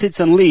it's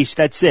unleashed,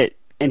 that's it.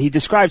 And he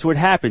describes what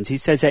happens. He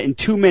says that in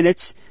 2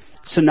 minutes,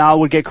 Sonal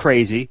would get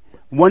crazy.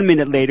 1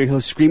 minute later,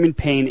 he'll scream in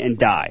pain and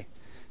die.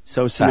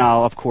 So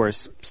Sonal, of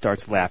course,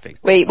 starts laughing.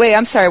 Wait,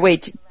 I'm sorry.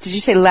 Wait, did you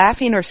say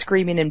laughing or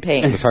screaming in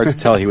pain? It was hard to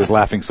tell. He was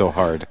laughing so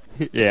hard.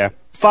 Yeah.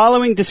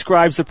 Following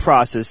describes the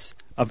process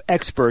of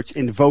experts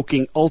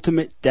invoking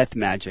ultimate death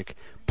magic.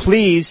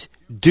 Please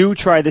do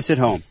try this at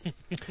home.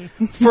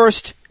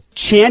 First,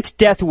 chant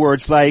death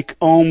words like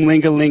Om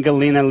Linga Linga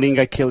Lina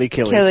Linga Killy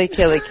Killy. Killy,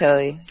 killy,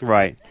 killy.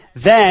 Right.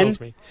 Then,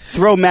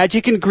 throw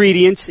magic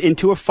ingredients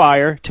into a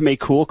fire to make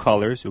cool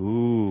colors.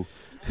 Ooh.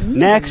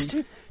 Next,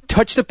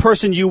 touch the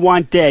person you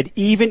want dead,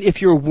 even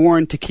if you're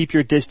warned to keep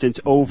your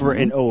distance over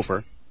and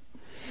over.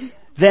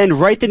 Then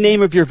write the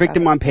name of your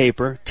victim on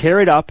paper, tear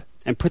it up,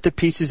 and put the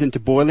pieces into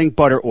boiling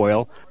butter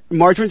oil.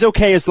 Margarine's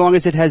okay as long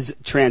as it has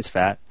trans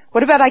fat.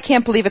 What about I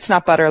can't believe it's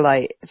not butter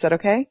light? Is that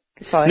okay?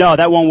 No,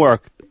 that won't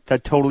work.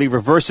 That totally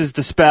reverses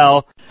the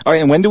spell. All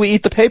right, and when do we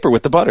eat the paper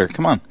with the butter?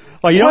 Come on.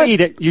 Well, you don't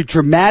eat it. You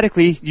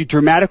dramatically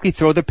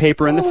throw the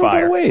paper in the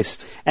fire. What a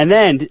waste. And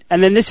then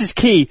this is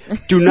key.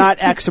 Do not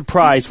act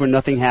surprised when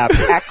nothing happens.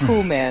 Act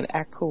cool, man.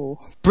 Act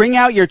cool. Bring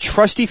out your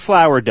trusty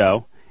flour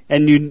dough,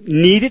 and you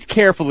knead it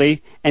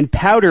carefully and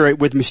powder it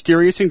with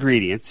mysterious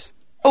ingredients.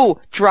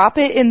 Oh, drop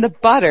it in the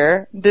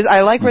butter.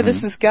 I like where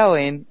this is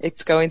going.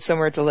 It's going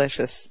somewhere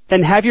delicious.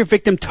 Then have your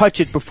victim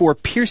touch it before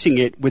piercing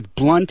it with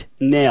blunt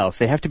nails.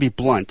 They have to be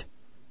blunt.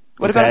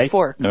 What about a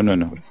fork?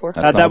 No. Fork?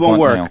 That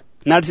won't work.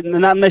 Not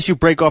unless you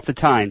break off the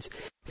tines.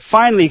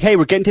 Finally, hey,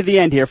 we're getting to the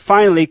end here.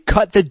 Finally,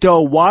 cut the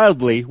dough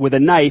wildly with a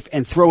knife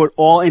and throw it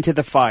all into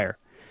the fire.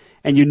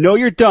 And you know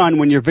you're done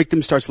when your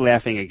victim starts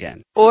laughing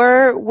again.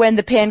 Or when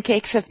the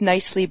pancakes have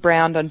nicely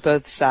browned on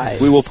both sides.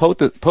 We will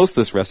post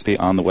this recipe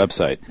on the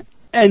website.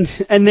 And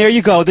there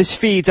you go. This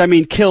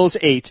kills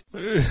 8.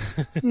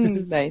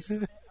 Nice.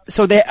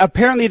 So they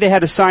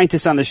had a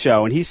scientist on the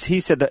show, and he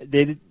said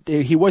that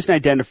he wasn't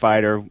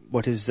identified or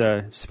what his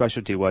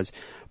specialty was,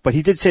 but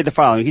he did say the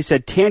following. He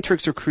said,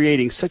 tantrics are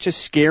creating such a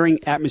scaring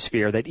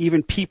atmosphere that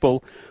even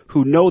people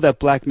who know that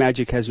black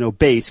magic has no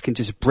base can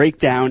just break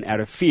down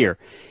out of fear.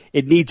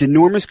 It needs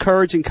enormous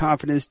courage and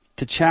confidence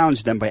to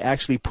challenge them by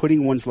actually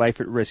putting one's life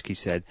at risk, he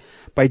said.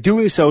 By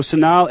doing so,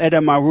 Sonal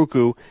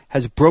Edamaruku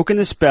has broken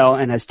the spell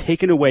and has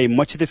taken away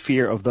much of the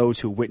fear of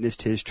those who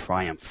witnessed his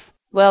triumph.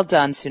 Well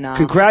done, Sunal.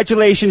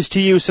 Congratulations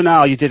to you,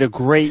 Sunal. You did a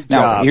great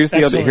Now, job. here's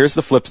Excellent.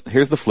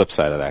 here's the flip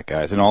side of that,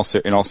 guys. In all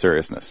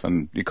seriousness,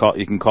 and you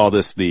can call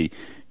this the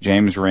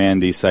James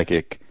Randi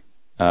psychic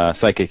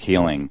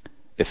healing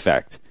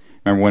effect.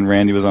 Remember when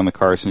Randy was on the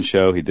Carson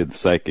show? He did the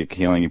psychic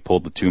healing. He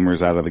pulled the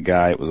tumors out of the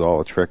guy. It was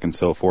all a trick and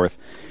so forth.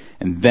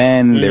 And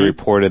then they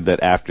reported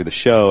that after the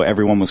show,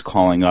 everyone was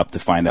calling up to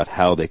find out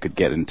how they could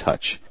get in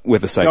touch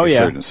with a psychic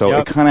surgeon. So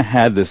it kind of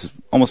had this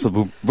almost a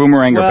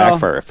boomerang or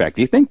backfire effect.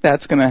 Do you think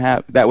that's going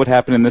to that would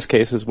happen in this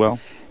case as well?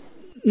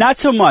 Not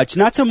so much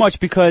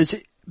because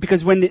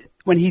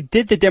when he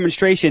did the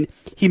demonstration,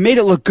 he made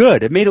it look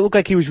good. It made it look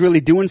like he was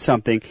really doing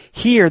something.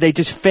 Here, they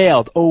just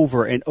failed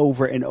over and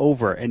over and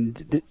over,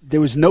 and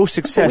there was no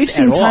success. But we've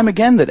seen at time all.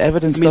 again that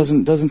evidence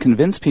doesn't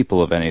convince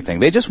people of anything.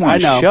 They just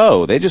want a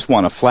show. They just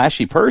want a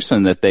flashy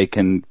person that they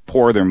can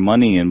pour their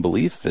money and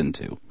belief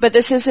into. But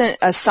this isn't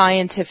a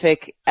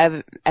scientific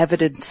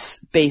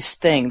evidence-based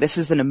thing. This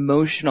is an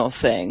emotional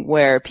thing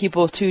where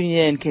people tuning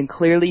in can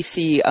clearly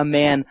see a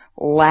man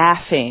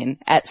laughing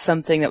at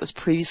something that was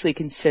previously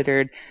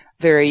considered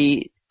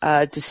very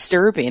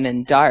disturbing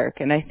and dark.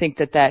 And I think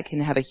that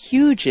can have a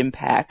huge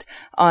impact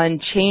on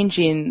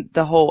changing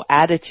the whole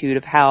attitude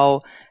of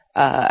how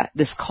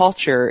this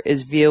culture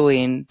is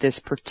viewing this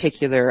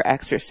particular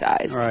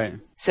exercise. Right.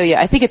 So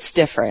yeah, I think it's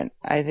different.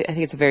 I think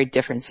it's a very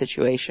different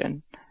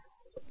situation.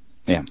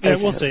 Yeah,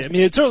 we'll see. I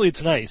mean,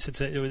 it's nice.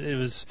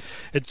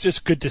 It's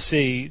just good to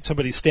see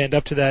somebody stand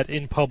up to that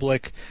in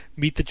public,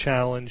 meet the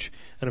challenge,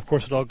 and of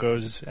course it all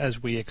goes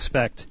as we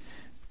expect.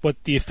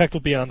 What the effect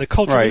will be on the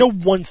culture. Right. No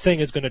one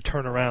thing is going to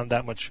turn around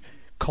that much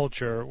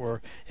culture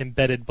or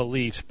embedded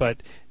beliefs,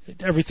 but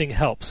everything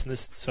helps. And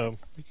so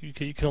you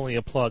can only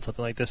applaud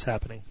something like this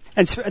happening.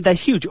 And that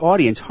huge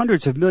audience,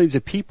 hundreds of millions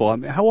of people. I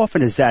mean, how often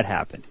does that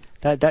happen?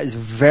 That is a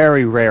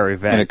very rare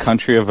event. in a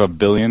country of 1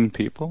 billion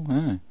people.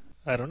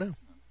 I don't know.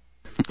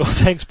 Well,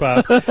 thanks,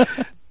 Bob.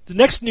 The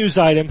next news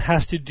item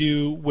has to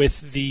do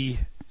with the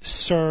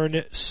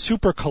CERN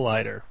Super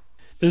Collider.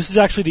 This is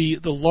actually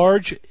the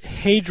Large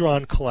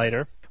Hadron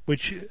Collider,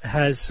 which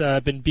has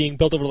been being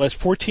built over the last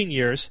 14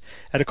 years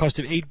at a cost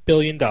of $8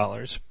 billion.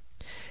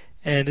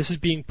 And this is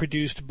being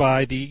produced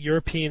by the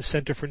European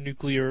Centre for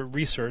Nuclear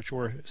Research,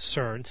 or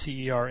CERN,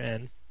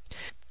 C-E-R-N.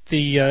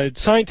 The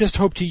scientists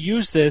hope to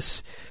use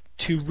this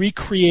to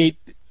recreate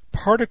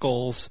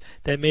particles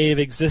that may have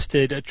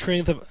existed a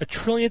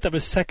trillionth of a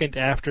second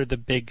after the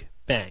Big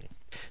Bang.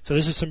 So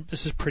this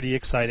is pretty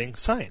exciting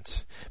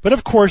science. But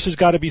of course, there's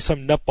got to be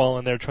some nutball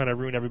in there trying to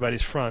ruin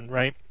everybody's fun,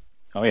 right?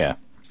 Oh yeah.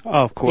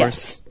 Oh, of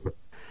course.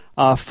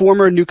 Yes.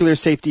 Former nuclear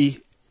safety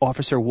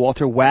officer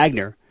Walter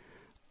Wagner.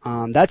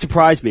 That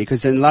surprised me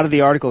because in a lot of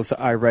the articles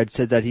I read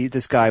said that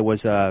this guy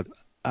was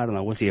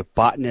was he a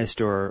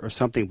botanist or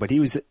something? But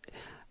he's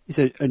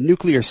a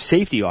nuclear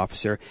safety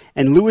officer.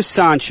 And Luis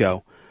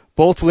Sancho,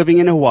 both living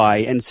in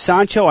Hawaii. And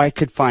Sancho, I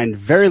could find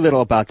very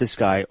little about this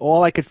guy.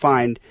 All I could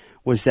find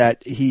was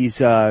that he's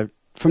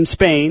from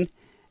Spain,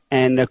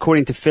 and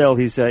according to Phil,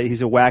 he's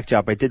a whack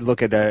job. I did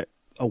look at a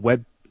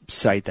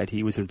website that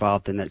he was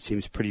involved in that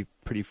seems pretty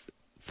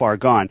far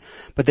gone.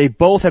 But they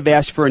both have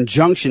asked for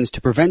injunctions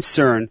to prevent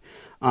CERN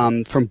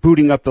from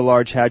booting up the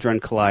Large Hadron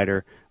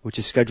Collider, which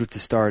is scheduled to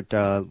start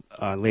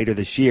later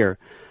this year.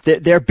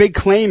 Their big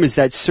claim is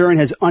that CERN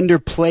has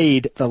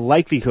underplayed the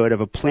likelihood of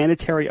a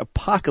planetary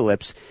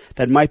apocalypse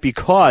that might be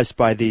caused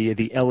by the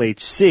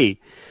LHC.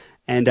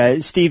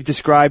 And Steve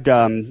described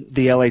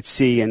the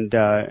LHC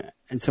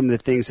and some of the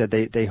things that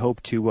they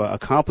hope to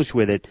accomplish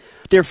with it.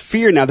 Their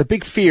fear now, the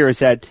big fear is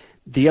that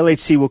the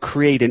LHC will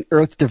create an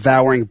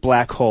Earth-devouring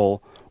black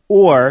hole,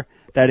 or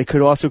that it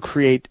could also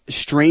create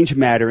strange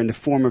matter in the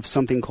form of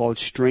something called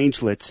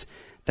strangelets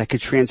that could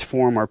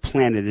transform our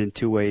planet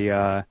into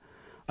a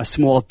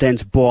small,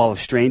 dense ball of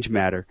strange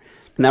matter.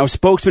 Now, a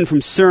spokesman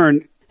from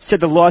CERN said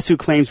the lawsuit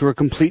claims were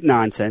complete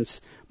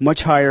nonsense.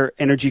 Much higher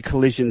energy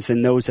collisions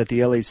than those at the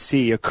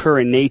LHC occur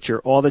in nature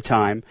all the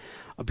time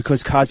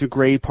because cosmic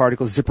ray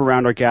particles zip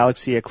around our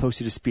galaxy at close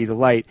to the speed of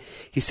light.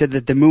 He said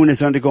that the moon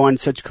has undergone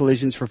such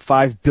collisions for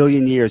 5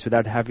 billion years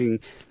without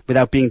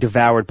being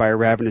devoured by a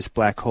ravenous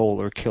black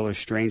hole or killer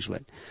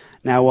strangelet.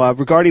 Now,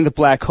 regarding the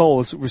black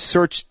holes,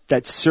 research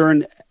that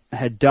CERN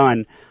had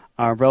done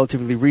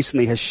relatively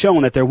recently has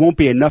shown that there won't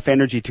be enough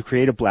energy to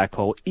create a black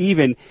hole.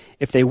 Even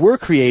if they were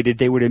created,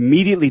 they would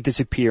immediately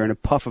disappear in a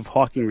puff of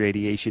Hawking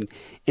radiation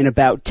in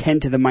about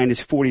 10 to the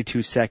minus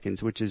 42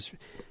 seconds, which is a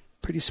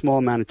pretty small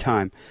amount of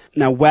time.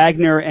 Now,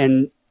 Wagner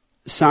and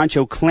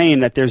Sancho claim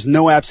that there's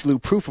no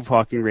absolute proof of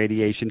Hawking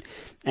radiation.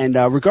 And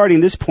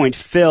regarding this point,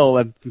 Phil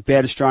at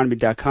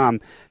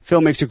badastronomy.com, Phil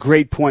makes a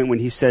great point when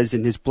he says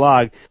in his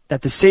blog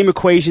that the same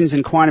equations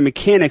in quantum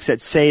mechanics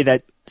that say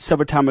that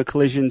subatomic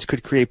collisions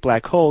could create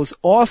black holes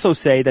also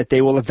say that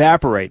they will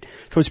evaporate.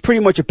 So it's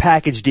pretty much a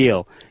package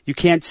deal. You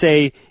can't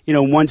say,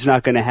 one's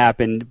not going to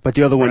happen, but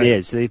the other one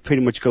is. They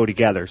pretty much go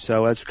together.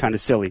 So that's kind of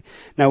silly.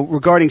 Now,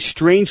 regarding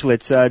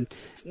strangelets,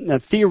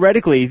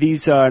 theoretically,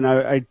 these and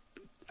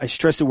I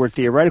stress the word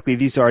theoretically,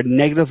 these are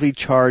negatively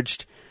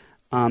charged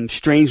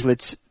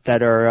strangelets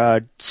that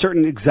are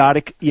certain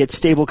exotic yet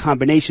stable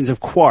combinations of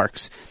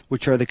quarks,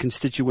 which are the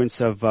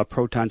constituents of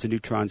protons and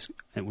neutrons,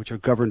 and which are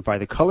governed by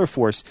the color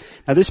force.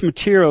 Now, this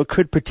material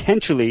could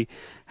potentially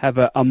have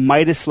a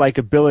Midas-like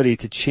ability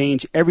to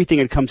change everything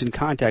it comes in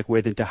contact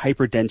with into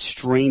hyperdense,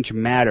 strange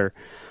matter.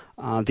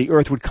 The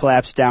Earth would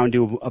collapse down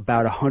to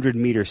about a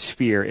 100-meter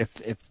sphere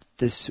if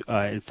this,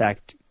 in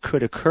fact,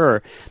 could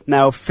occur.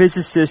 Now,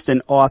 physicist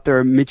and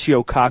author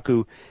Michio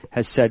Kaku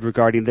has said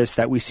regarding this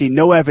that we see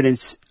no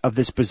evidence of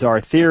this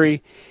bizarre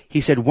theory. He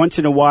said, once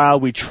in a while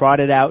we trot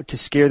it out to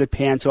scare the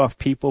pants off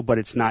people, but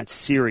it's not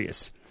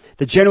serious.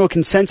 The general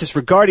consensus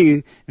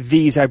regarding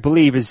these, I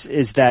believe,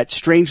 is that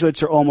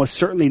strangelets are almost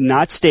certainly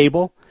not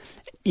stable.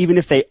 Even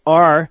if they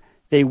are,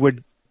 they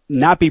would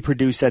not be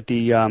produced at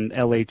the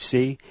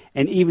LHC.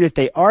 And even if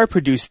they are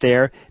produced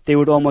there, they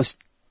would almost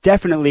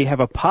definitely have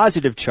a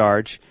positive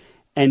charge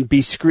and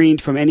be screened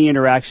from any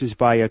interactions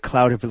by a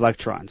cloud of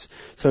electrons.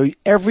 So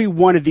every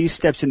one of these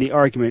steps in the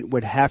argument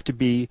would have to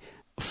be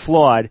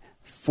flawed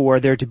for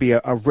there to be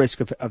a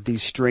risk of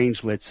these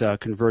strangelets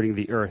converting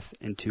the Earth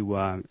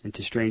into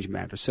strange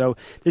matter. So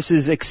this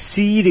is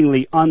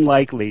exceedingly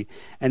unlikely,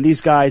 and these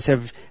guys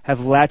have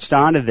latched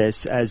onto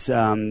this as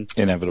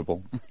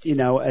inevitable.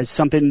 As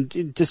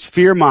something just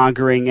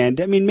fear-mongering. And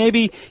I mean,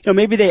 maybe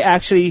they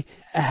actually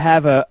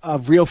have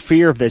a real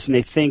fear of this, and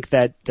they think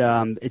that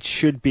it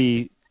should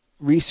be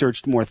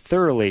researched more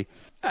thoroughly.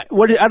 I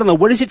don't know.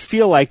 What does it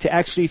feel like to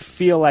actually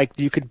feel like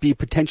you could be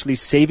potentially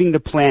saving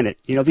the planet?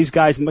 These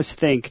guys must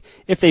think,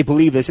 if they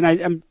believe this, and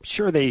I'm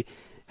sure they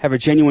have a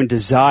genuine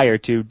desire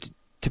to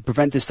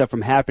prevent this stuff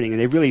from happening, and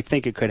they really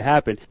think it could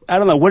happen. I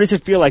don't know. What does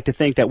it feel like to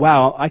think that,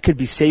 wow, I could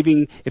be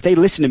saving, if they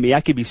listen to me,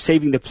 I could be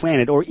saving the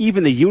planet or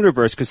even the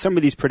universe, because some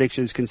of these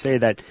predictions can say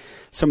that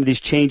some of these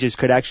changes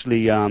could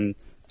actually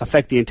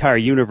affect the entire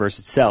universe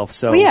itself.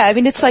 So, well, yeah, I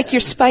mean, it's like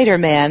your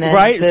Spider-Man and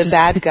right? The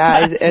bad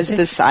guy as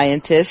the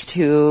scientist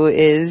who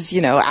is,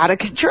 out of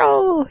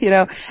control,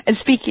 And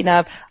speaking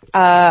of,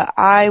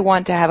 I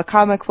want to have a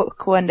comic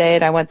book one day,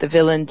 and I want the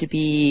villain to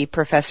be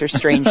Professor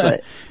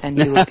Strangelet,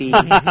 and he will be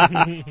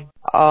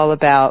all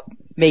about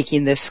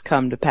making this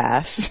come to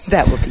pass.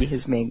 That will be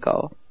his main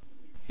goal.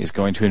 He's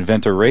going to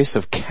invent a race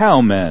of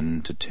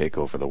cowmen to take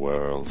over the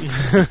world.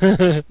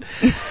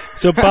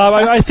 So, Bob,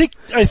 I think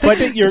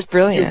that you're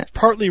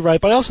partly right,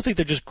 but I also think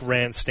they're just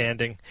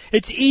grandstanding.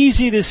 It's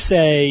easy to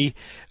say,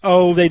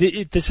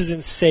 this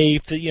isn't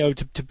safe,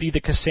 to be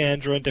the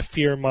Cassandra and to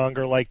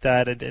fearmonger like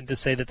that, and to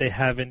say that they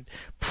haven't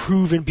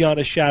proven beyond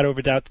a shadow of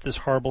a doubt that this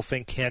horrible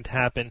thing can't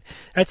happen.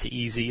 That's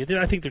easy.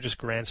 I think they're just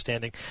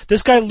grandstanding.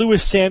 This guy,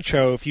 Luis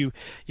Sancho, if you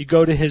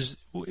go to his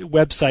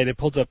website, it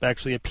pulls up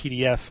actually a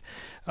PDF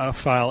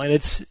file, and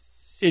it's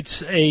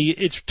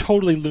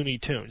totally Looney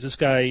Tunes. This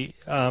guy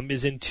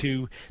is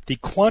into the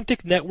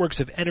networks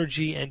of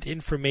energy and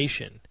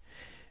information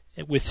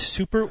with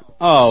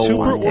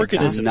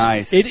superorganisms.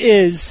 Nice. It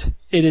is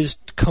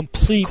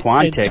complete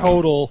Quantic. And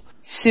total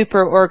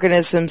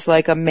superorganisms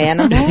like a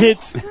manimal.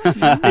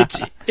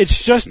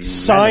 It's just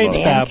science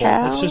babble.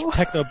 Man-cow? It's just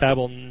techno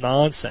babble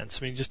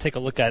nonsense. I mean, just take a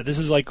look at it. This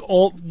is like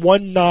all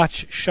one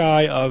notch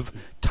shy of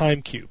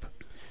Time Cube.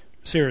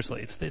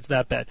 Seriously, it's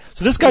that bad.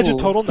 So this guy's a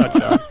total nut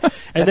job.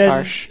 And then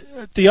harsh.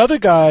 The other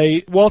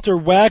guy, Walter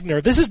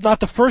Wagner, this is not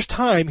the first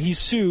time he's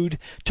sued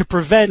to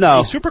prevent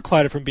a super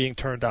collider from being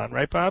turned on,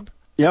 right, Bob?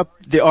 Yep,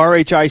 the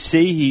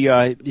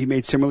RHIC, he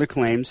made similar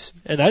claims.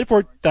 And that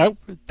worked.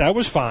 That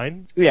was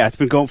fine. Yeah, it's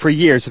been going for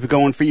years.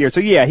 So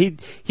yeah,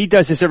 he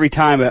does this every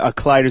time a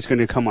collider's going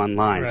to come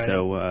online. Right.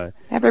 So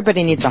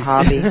everybody needs a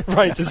hobby.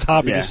 Right, it's his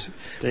hobby Yeah, to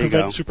there you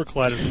prevent go. super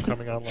colliders from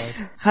coming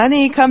online.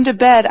 Honey, come to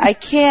bed. I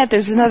can't.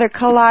 There's another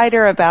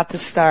collider about to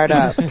start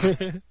up.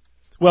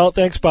 Well,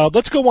 thanks, Bob.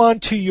 Let's go on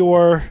to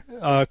your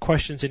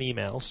questions and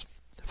emails.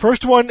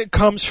 First one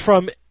comes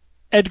from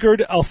Edgar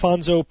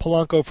Alfonso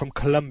Polanco from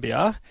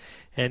Colombia.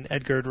 And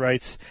Edgar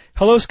writes,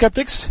 "Hello,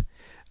 Skeptics.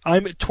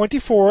 I'm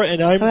 24,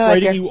 and I'm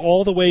writing Edgar. you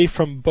all the way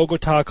from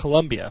Bogota,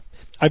 Colombia.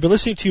 I've been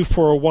listening to you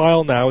for a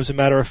while now. As a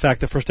matter of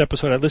fact, the first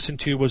episode I listened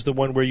to was the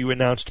one where you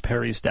announced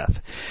Perry's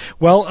death.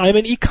 Well, I'm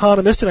an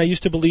economist, and I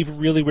used to believe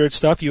really weird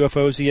stuff,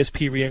 UFOs,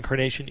 ESP,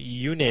 reincarnation,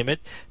 you name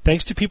it.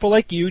 Thanks to people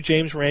like you,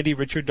 James Randi,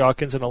 Richard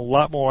Dawkins, and a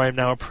lot more, I am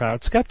now a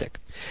proud skeptic.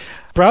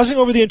 Browsing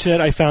over the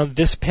internet, I found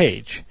this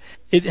page.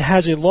 It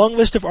has a long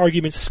list of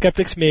arguments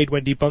skeptics made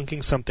when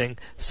debunking something.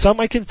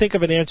 Some I can think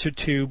of an answer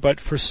to, but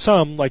for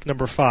some, like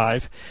number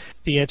 5,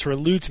 the answer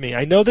eludes me.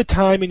 I know the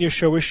time in your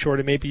show is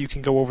short, and maybe you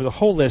can go over the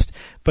whole list,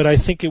 but I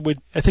think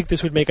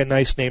this would make a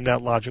nice name,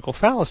 not logical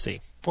fallacy.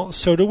 Well,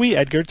 so do we,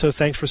 Edgar, so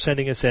thanks for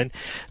sending us in.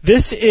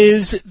 This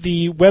is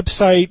the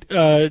website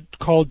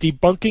called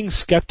Debunking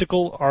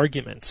Skeptical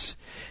Arguments,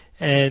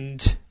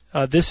 and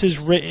this is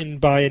written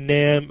by a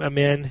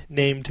man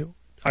named,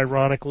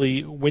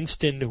 ironically,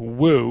 Winston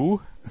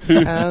Wu.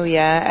 Oh,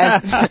 yeah.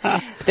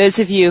 Those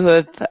of you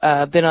who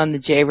have been on the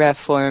JREF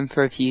forum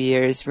for a few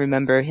years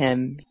remember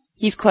him.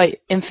 He's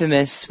quite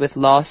infamous with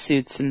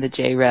lawsuits in the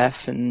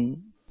JREF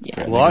and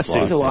Yeah,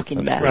 Lawsuit. it's a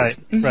walking mess.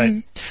 Right,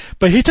 right.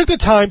 But he took the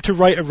time to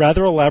write a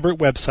rather elaborate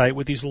website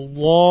with these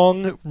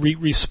long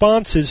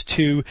responses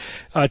to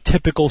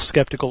typical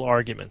skeptical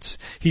arguments.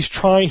 He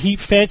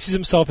fancies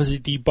himself as a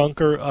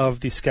debunker of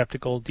the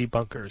skeptical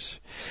debunkers.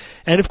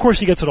 And of course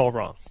he gets it all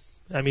wrong.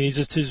 I mean,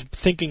 his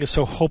thinking is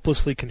so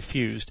hopelessly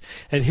confused.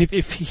 And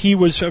if he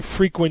was a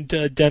frequent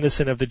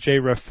denizen of the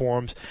JREF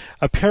forums,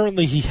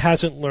 apparently he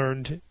hasn't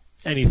learned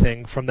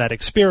anything from that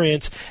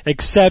experience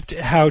except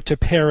how to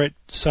parrot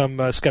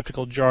some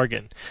skeptical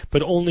jargon,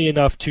 but only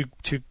enough to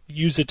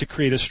use it to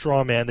create a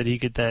straw man that he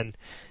could then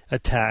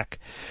attack.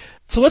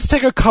 So let's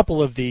take a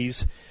couple of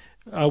these.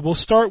 We'll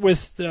start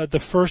with the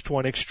first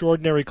one.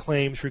 Extraordinary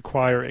claims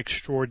require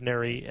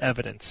extraordinary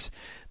evidence.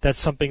 That's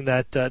something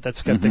that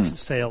skeptics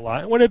say a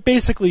lot. And what it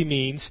basically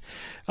means,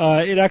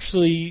 it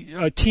actually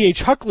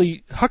T.H.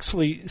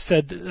 Huxley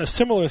said a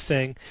similar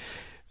thing.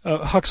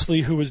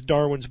 Huxley, who was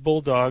Darwin's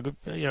bulldog,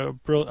 a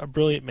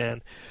brilliant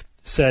man,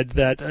 said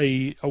that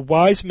a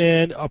wise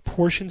man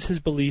apportions his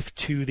belief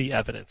to the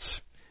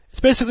evidence. It's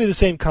basically the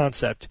same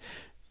concept.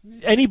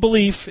 Any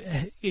belief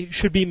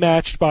should be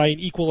matched by an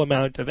equal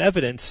amount of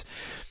evidence.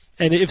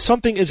 And if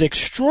something is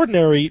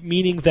extraordinary,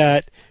 meaning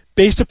that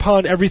based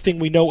upon everything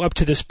we know up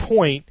to this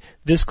point,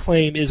 this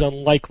claim is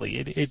unlikely.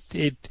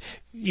 It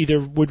either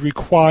would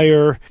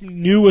require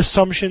new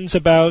assumptions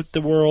about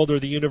the world or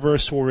the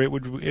universe, or it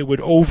would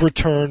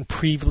overturn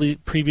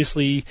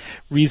previously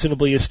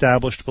reasonably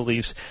established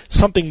beliefs.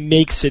 Something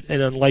makes it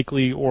an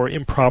unlikely or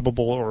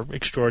improbable or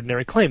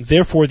extraordinary claim.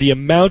 Therefore, the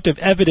amount of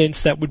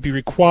evidence that would be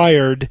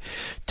required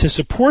to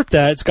support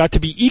that's got to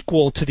be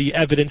equal to the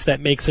evidence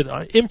that makes it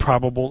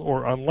improbable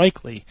or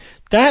unlikely.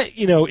 That,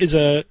 is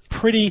a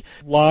pretty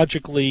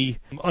logically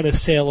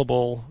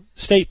unassailable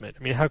statement.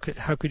 I mean, how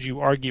could you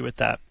argue with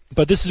that?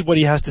 But this is what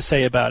he has to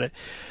say about it.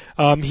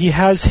 He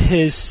has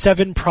his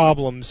 7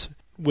 problems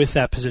with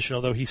that position,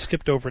 although he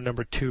skipped over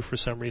number 2 for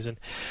some reason.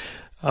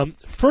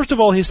 First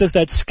of all, he says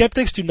that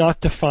skeptics do not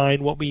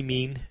define what we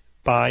mean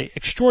by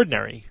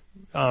extraordinary,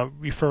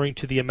 referring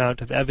to the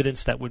amount of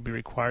evidence that would be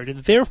required,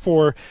 and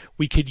therefore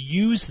we could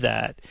use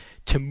that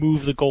to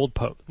move the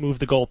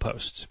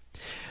goalposts.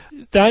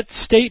 That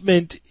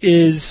statement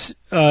is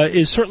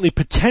certainly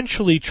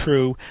potentially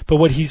true, but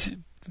what he's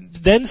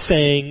then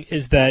saying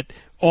is that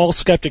all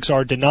skeptics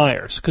are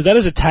deniers, because that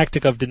is a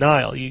tactic of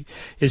denial.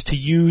 Is to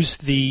use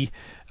this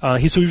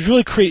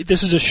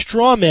is a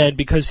straw man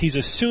because he's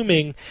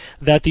assuming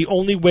that the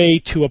only way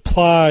to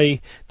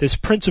apply this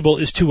principle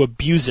is to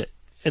abuse it,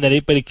 and that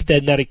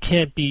it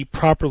can't be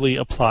properly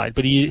applied.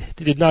 But he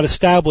did not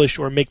establish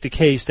or make the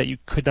case that you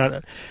could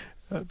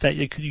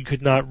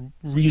not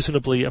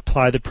reasonably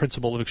apply the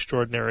principle of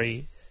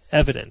extraordinary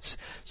evidence.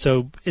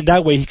 So in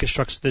that way, he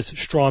constructs this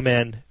straw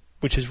man,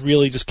 which is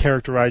really just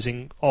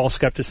characterizing all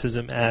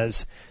skepticism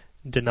as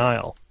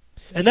denial.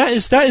 And that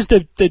is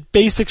the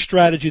basic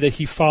strategy that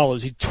he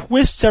follows. He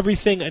twists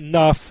everything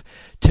enough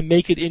to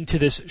make it into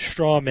this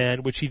straw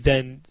man, which he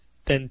then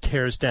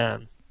tears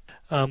down.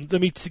 Let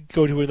me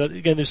go to another.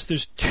 Again,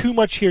 there's too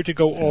much here to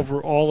go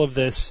over all of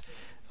this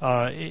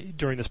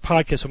during this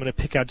podcast, so I'm going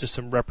to pick out just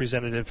some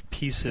representative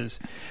pieces.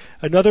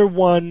 Another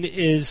one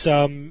is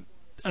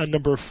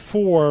number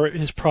 4,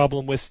 his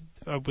problem with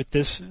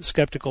this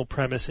skeptical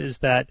premise is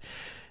that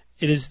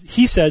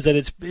he says that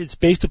it's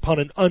based upon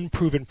an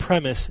unproven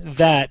premise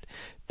that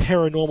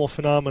paranormal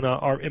phenomena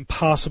are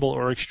impossible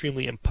or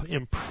extremely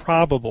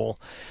improbable.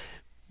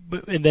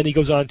 And then he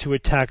goes on to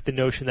attack the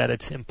notion that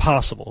it's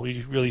impossible.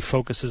 He really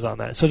focuses on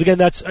that. So again,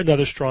 that's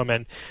another straw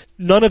man.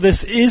 None of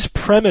this is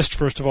premised,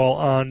 first of all,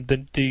 on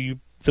the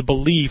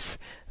belief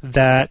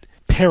that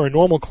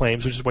paranormal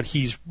claims, which is what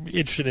he's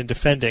interested in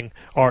defending,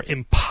 are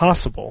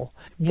impossible.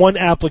 One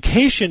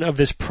application of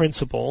this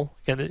principle,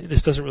 again,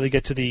 this doesn't really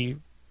get to the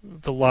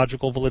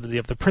logical validity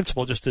of the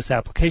principle, just this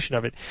application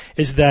of it,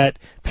 is that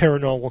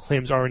paranormal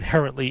claims are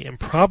inherently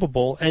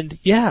improbable. And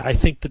yeah, I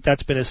think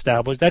that's been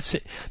established. That's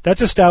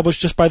established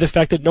just by the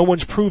fact that no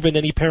one's proven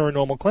any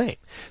paranormal claim.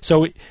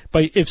 So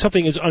if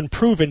something is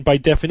unproven, by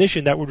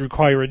definition, that would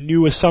require a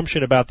new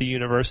assumption about the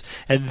universe,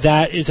 and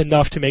that is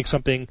enough to make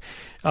something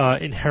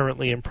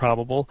inherently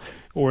improbable,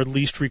 or at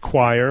least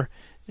require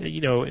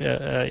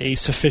a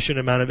sufficient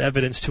amount of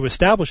evidence to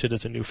establish it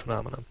as a new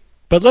phenomenon.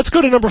 But let's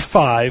go to number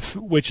 5,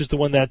 which is the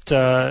one that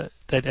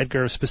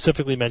Edgar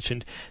specifically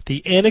mentioned.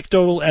 The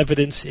anecdotal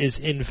evidence is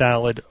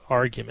invalid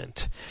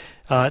argument.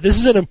 This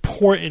is an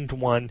important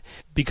one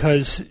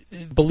because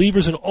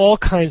believers in all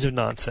kinds of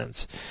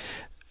nonsense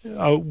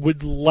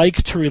would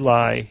like to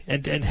rely,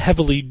 and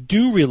heavily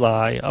do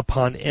rely,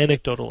 upon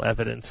anecdotal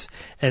evidence.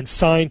 And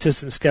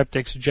scientists and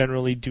skeptics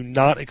generally do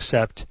not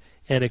accept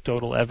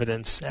anecdotal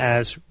evidence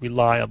as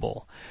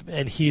reliable.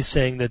 And he's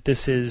saying that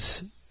this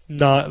is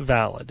not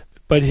valid.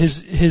 But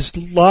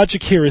his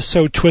logic here is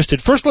so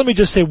twisted. First, let me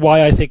just say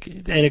why I think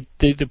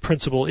the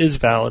principle is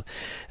valid.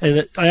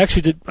 And I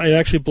actually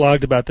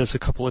blogged about this a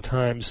couple of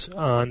times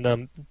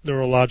on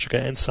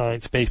Neurologica and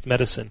Science-Based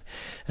Medicine,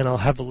 and I'll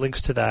have the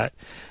links to that.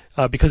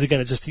 because again,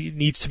 it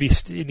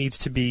needs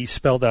to be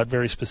spelled out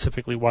very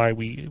specifically why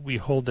we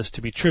hold this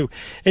to be true.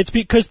 It's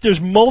because there's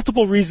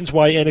multiple reasons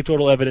why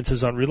anecdotal evidence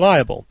is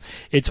unreliable.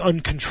 It's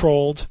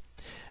uncontrolled.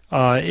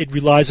 It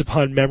relies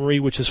upon memory,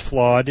 which is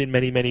flawed in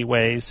many, many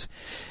ways.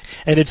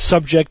 And it's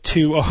subject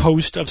to a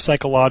host of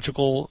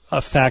psychological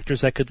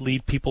factors that could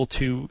lead people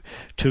to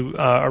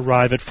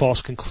arrive at false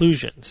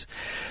conclusions.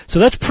 So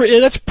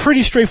that's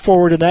pretty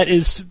straightforward, and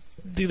this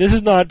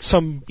is not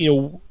some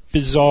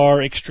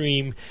bizarre,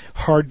 extreme,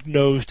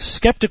 hard-nosed,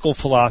 skeptical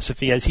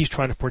philosophy as he's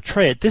trying to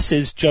portray it. This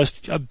is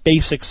just a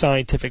basic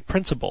scientific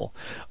principle.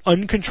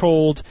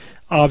 Uncontrolled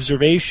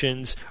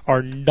observations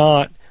are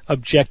not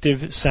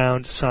objective,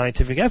 sound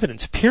scientific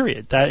evidence.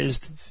 Period. That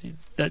is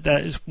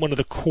one of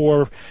the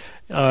core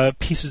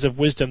pieces of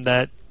wisdom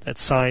that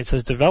science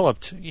has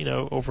developed,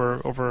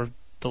 over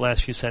the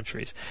last few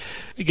centuries.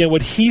 Again,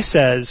 what he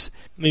says.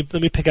 Let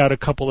me pick out a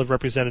couple of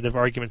representative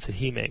arguments that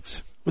he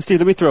makes. Well, Steve,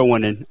 let me throw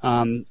one in.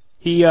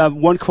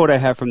 One quote I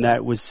have from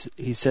that was,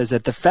 he says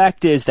that the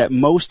fact is that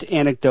most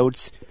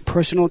anecdotes,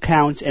 personal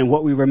accounts, and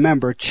what we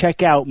remember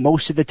check out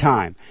most of the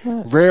time.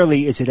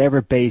 Rarely is it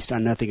ever based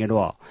on nothing at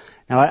all.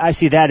 Now, I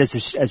see that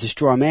as a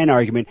straw man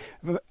argument.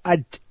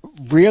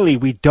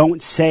 We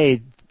don't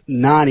say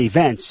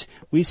non-events.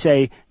 We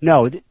say,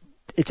 no,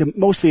 it's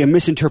mostly a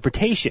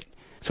misinterpretation.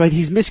 So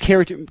he's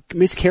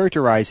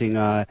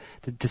mischaracterizing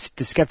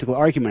the skeptical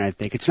argument, I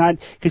think. It's not,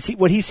 because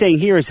what he's saying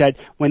here is that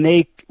when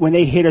they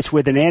hit us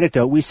with an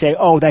anecdote, we say,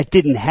 oh, that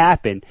didn't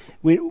happen,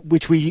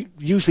 which we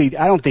usually,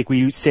 I don't think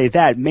we say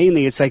that.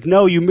 Mainly it's like,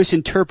 no, you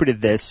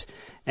misinterpreted this,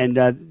 and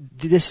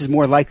this is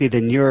more likely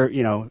than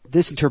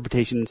this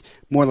interpretation is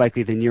more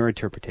likely than your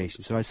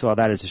interpretation. So I saw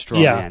that as a straw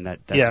man,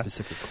 that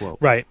specific quote.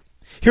 Right.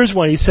 Here's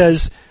one. He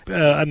says,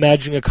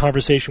 imagining a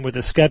conversation with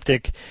a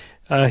skeptic,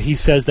 he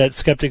says that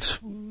skeptics,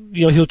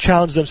 he'll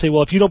challenge them, say,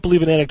 well, if you don't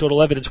believe in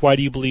anecdotal evidence, why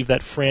do you believe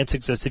that France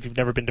exists if you've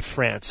never been to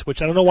France?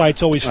 Which I don't know why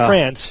it's always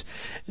France.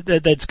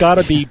 That's got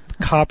to be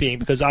copying,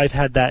 because I've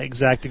had that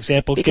exact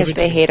example. Because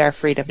they hate our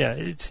freedom. Yeah,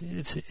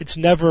 it's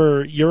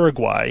never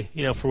Uruguay.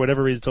 For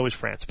whatever reason, it's always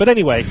France. But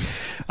anyway,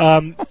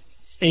 and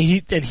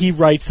he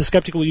writes, the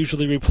skeptic will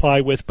usually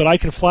reply with, but I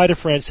can fly to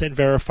France and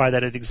verify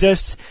that it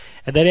exists.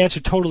 And that answer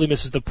totally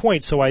misses the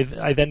point, so I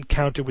then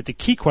counter with the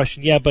key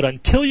question, but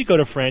until you go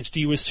to France, do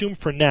you assume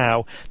for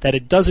now that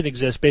it doesn't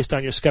exist based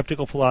on your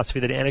skeptical philosophy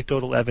that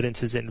anecdotal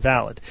evidence is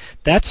invalid?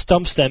 That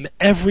stumps them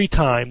every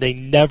time. They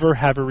never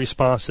have a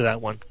response to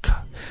that one.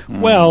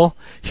 Well,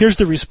 here's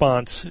the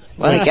response.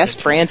 Well, I guess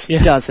France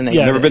doesn't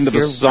exist. Never been to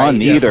the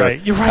sun either. Yeah,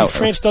 right. You're right,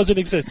 France doesn't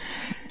exist.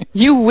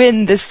 You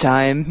win this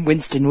time,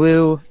 Winston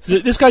Wu. So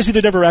this guy's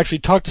either never actually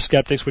talked to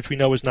skeptics, which we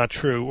know is not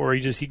true, or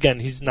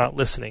he's not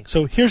listening.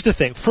 So here's the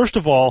thing. First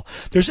of all,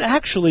 there's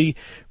actually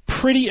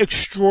pretty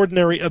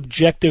extraordinary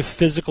objective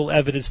physical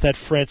evidence that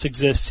France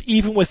exists,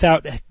 even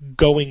without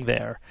going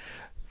there.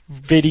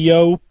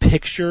 Video,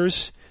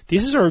 pictures,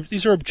 these are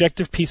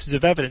objective pieces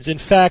of evidence. In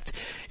fact,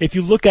 if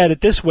you look at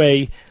it this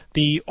way,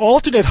 the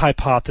alternate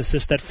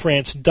hypothesis that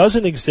France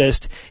doesn't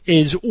exist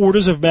is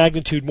orders of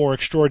magnitude more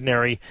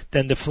extraordinary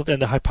than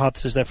the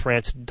hypothesis that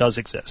France does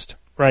exist,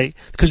 right?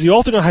 Because the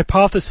alternate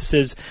hypothesis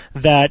is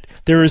that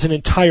there is an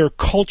entire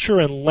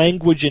culture and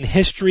language and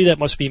history that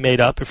must be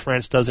made up if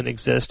France doesn't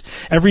exist.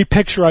 Every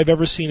picture I've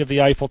ever seen of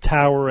the Eiffel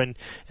Tower and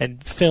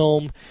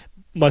film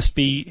must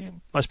be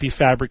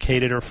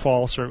fabricated or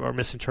false or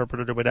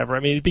misinterpreted or whatever.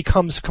 I mean, it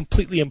becomes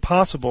completely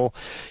impossible,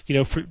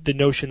 for the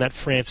notion that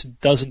France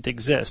doesn't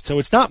exist. So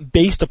it's not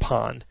based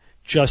upon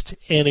just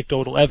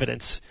anecdotal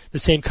evidence, the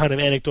same kind of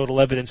anecdotal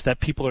evidence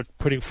that people are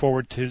putting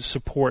forward to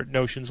support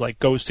notions like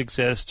ghosts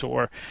exist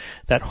or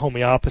that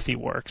homeopathy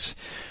works,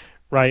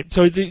 right?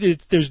 So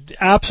there's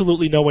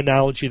absolutely no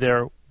analogy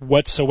there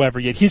whatsoever,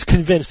 yet he's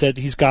convinced that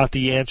he's got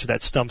the answer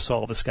that stumps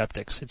all the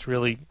skeptics. It's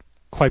really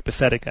quite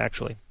pathetic,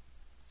 actually.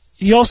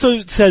 He also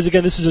says,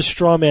 again, this is a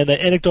straw man, that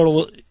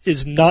anecdotal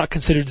is not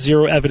considered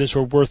zero evidence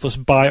or worthless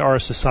by our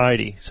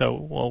society. So,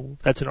 well,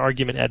 that's an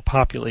argument ad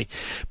populi.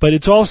 But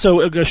it's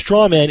also a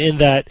straw man in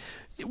that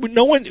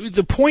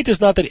the point is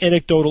not that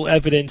anecdotal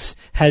evidence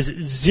has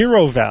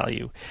zero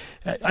value.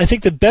 I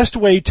think the best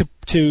way to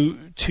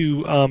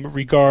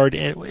regard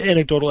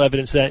anecdotal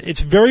evidence is that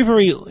it's very,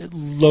 very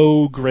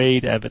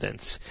low-grade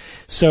evidence.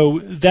 So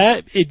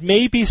that it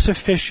may be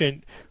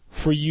sufficient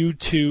for you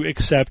to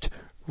accept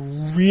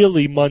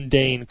really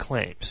mundane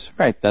claims.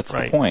 Right, that's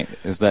the point,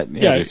 is that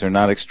these are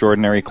not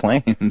extraordinary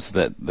claims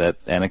that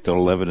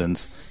anecdotal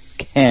evidence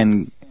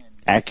can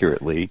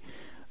accurately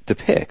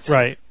depict.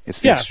 Right.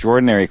 It's the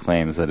extraordinary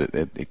claims that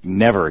it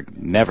never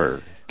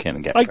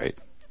can get right.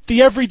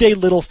 The everyday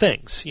little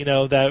things,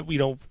 that we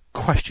don't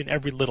question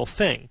every little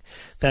thing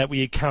that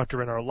we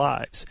encounter in our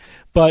lives.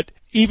 But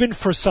even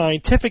for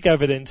scientific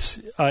evidence,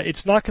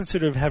 it's not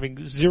considered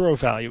having zero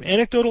value.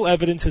 Anecdotal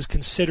evidence is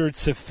considered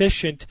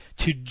sufficient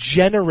to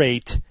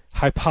generate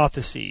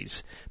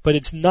hypotheses, but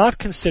it's not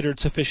considered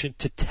sufficient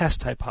to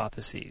test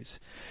hypotheses.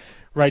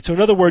 Right. So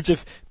in other words,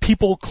 if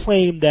people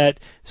claim that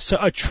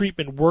a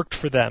treatment worked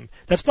for them,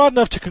 that's not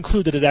enough to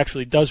conclude that it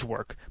actually does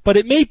work. But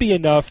it may be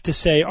enough to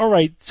say, all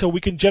right, so we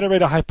can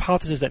generate a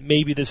hypothesis that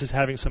maybe this is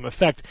having some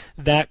effect.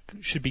 That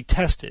should be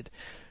tested.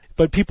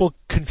 But people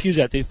confuse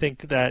that. They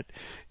think that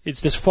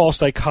it's this false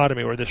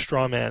dichotomy or this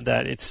straw man,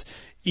 that it's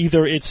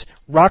either it's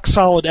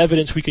rock-solid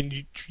evidence we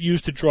can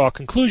use to draw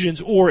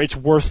conclusions, or it's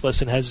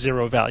worthless and has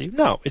zero value.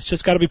 No, it's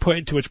just got to be put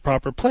into its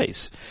proper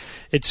place.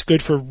 It's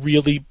good for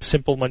really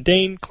simple,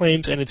 mundane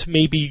claims, and it's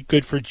maybe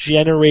good for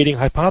generating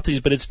hypotheses,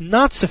 but it's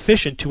not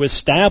sufficient to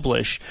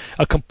establish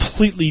a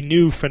completely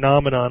new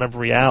phenomenon of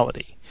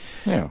reality.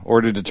 Yeah, or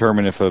to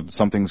determine if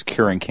something's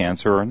curing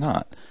cancer or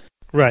not.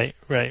 Right,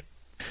 right.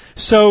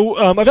 So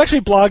I've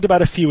actually blogged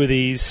about a few of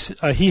these.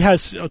 He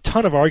has a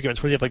ton of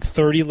arguments. We have like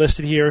 30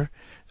 listed here.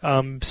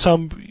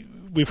 Some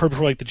we've heard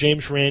before, like the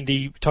James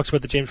Randi, talks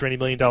about the James Randi $1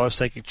 Million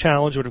Psychic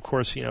Challenge, but of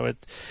course,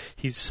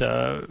 he's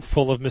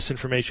full of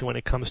misinformation when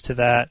it comes to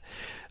that.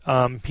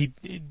 He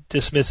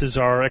dismisses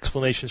our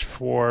explanations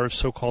for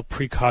so-called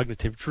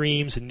precognitive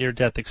dreams and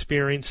near-death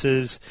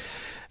experiences.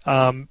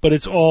 But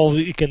it's all,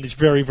 again, these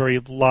very, very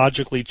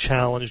logically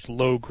challenged,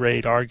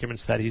 low-grade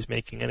arguments that he's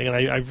making. And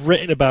again, I've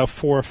written about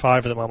 4 or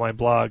 5 of them on my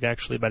blog,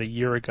 actually, about a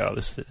year ago.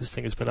 This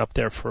thing has been up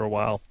there for a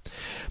while.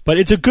 But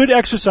it's a good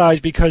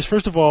exercise because,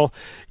 first of all,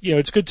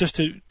 it's good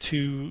just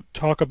to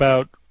talk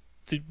about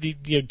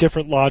the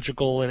different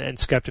logical and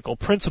skeptical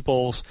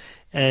principles,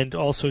 and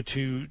also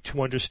to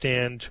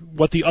understand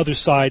what the other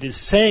side is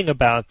saying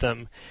about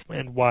them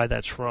and why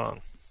that's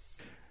wrong.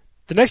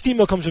 The next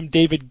email comes from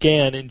David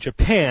Gann in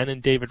Japan,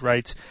 and David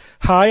writes,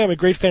 "Hi, I'm a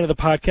great fan of the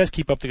podcast.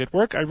 Keep up the good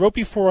work. I wrote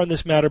before on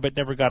this matter but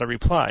never got a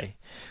reply."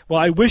 Well,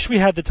 I wish we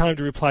had the time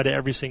to reply to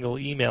every single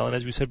email, and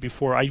as we said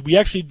before, we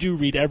actually do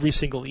read every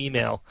single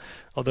email,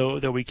 although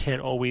we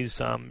can't always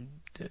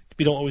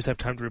we don't always have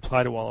time to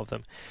reply to all of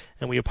them,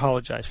 and we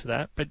apologize for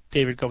that. But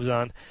David goes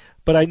on,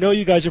 "But I know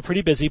you guys are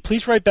pretty busy.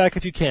 Please write back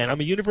if you can. I'm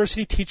a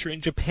university teacher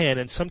in Japan,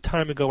 and some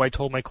time ago I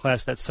told my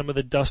class that some of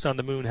the dust on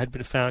the moon had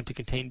been found to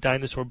contain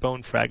dinosaur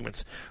bone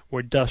fragments,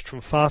 or dust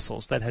from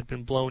fossils that had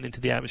been blown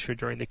into the atmosphere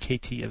during the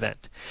KT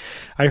event.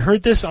 I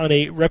heard this on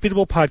a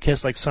reputable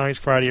podcast like Science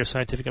Friday or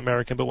Scientific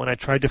American, but when I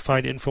tried to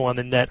find info on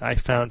the net, I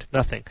found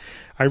nothing.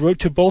 I wrote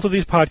to both of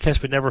these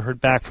podcasts but never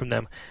heard back from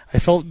them. I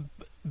felt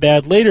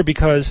bad later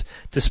because,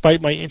 despite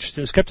my interest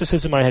in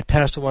skepticism, I had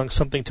passed along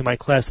something to my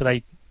class that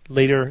I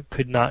later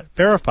could not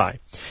verify.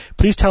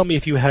 Please tell me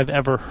if you have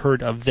ever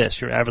heard of this."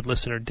 Your avid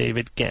listener,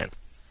 David Gann.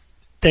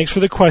 Thanks for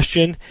the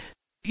question.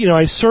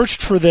 I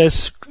searched for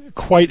this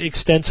quite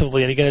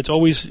extensively, and again, it's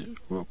always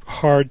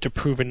hard to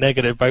prove a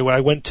negative. But when I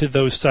went to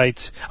those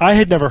sites, I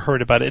had never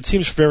heard about it. It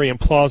seems very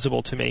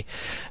implausible to me,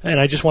 and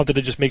I just wanted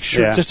to just make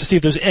sure, just to see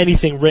if there's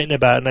anything written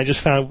about it, and I just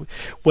found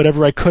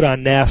whatever I could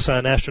on NASA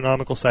and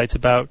astronomical sites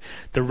about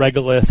the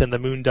regolith and the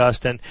moon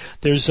dust, and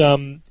there's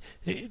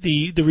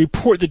the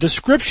report, the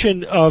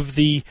description of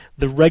the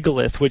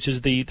regolith, which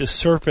is the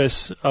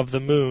surface of the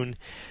moon,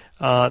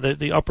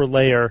 the upper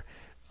layer,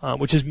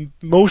 which is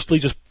mostly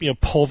just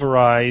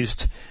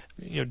pulverized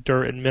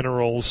dirt and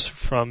minerals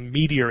from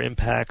meteor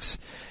impacts.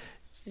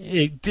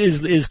 It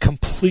is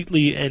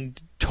completely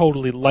and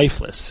totally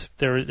lifeless.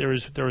 There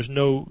is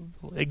no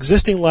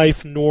existing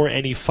life, nor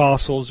any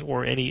fossils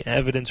or any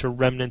evidence or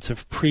remnants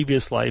of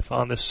previous life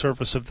on the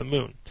surface of the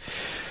moon.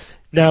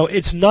 Now,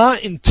 it's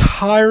not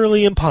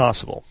entirely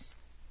impossible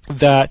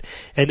that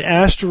an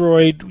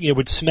asteroid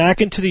would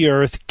smack into the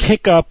Earth,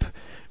 kick up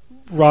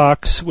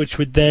rocks, which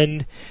would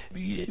then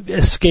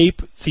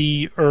escape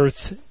the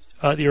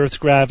Earth's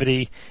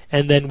gravity,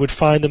 and then would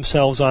find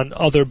themselves on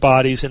other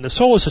bodies in the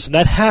solar system.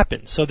 That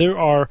happens. So there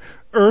are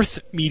Earth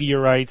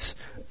meteorites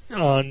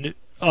on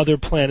other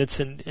planets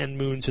and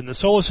moons in the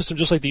solar system,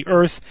 just like the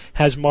Earth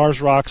has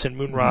Mars rocks and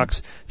moon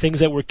rocks, things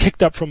that were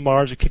kicked up from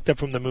Mars or kicked up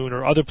from the moon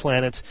or other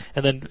planets,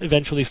 and then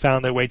eventually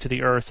found their way to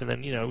the Earth. And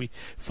then we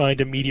find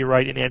a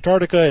meteorite in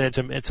Antarctica,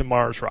 and it's a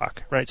Mars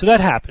rock, right? So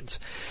that happens.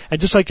 And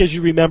just like as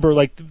you remember,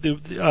 like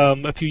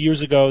a few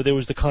years ago, there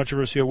was the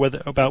controversy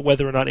about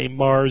whether or not a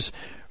Mars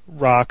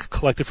rock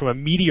collected from a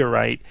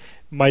meteorite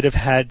might have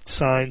had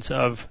signs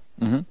of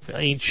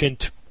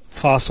ancient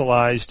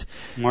fossilized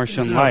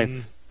Martian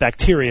life.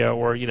 Bacteria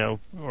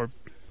or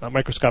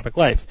microscopic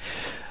life.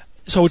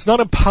 So it's not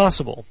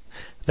impossible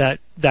that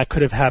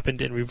could have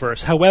happened in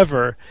reverse.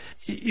 However,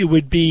 it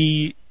would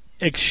be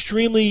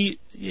extremely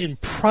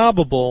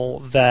improbable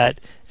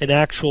that an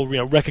actual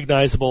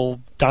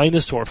recognizable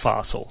dinosaur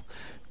fossil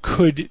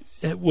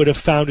would have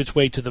found its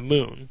way to the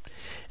moon,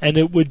 and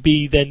it would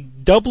be then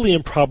doubly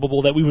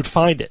improbable that we would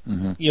find it.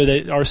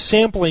 That our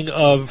sampling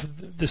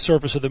of the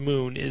surface of the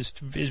moon is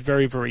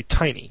very, very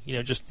tiny.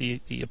 Just the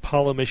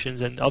Apollo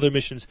missions and other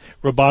missions,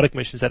 robotic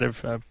missions that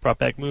have brought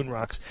back moon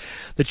rocks.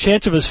 The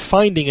chance of us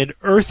finding an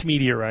Earth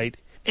meteorite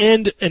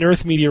and an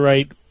Earth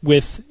meteorite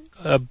with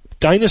a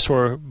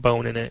dinosaur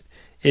bone in it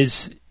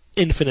is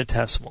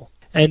infinitesimal,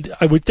 and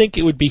I would think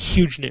it would be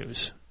huge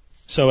news.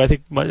 So I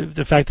think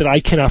the fact that I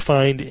cannot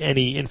find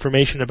any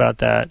information about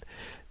that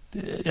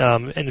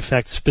in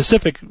fact,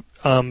 specific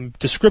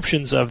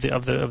descriptions of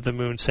the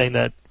moon, saying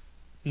that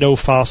no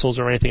fossils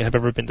or anything have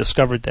ever been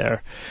discovered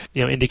there,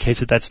 indicates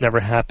that that's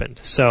never happened.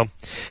 So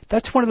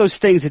that's one of those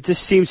things that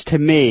just seems to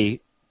me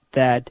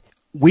that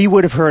we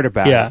would have heard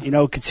about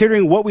it.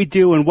 Considering what we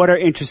do and what our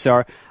interests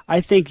are,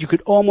 I think you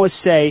could almost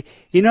say,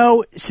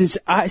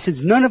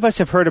 since none of us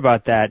have heard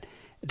about that,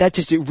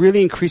 it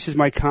really increases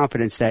my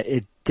confidence that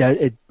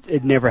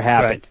it never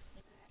happened.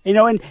 Right.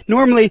 And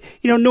normally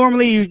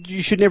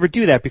you should never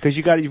do that because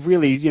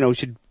you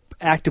should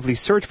actively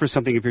search for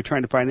something if you're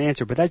trying to find an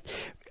answer. But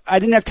I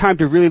didn't have time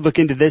to really look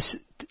into this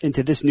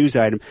news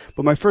item.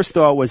 But my first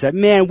thought was that,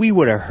 man, we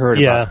would have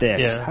heard about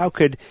this. Yeah. How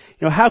could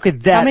that?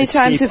 How many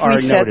times have we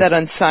said that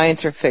on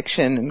Science or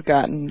Fiction and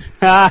gotten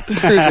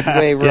proven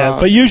way wrong? Yeah,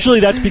 but usually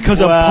that's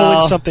because I'm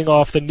pulling something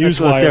off the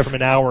newswire from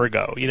an hour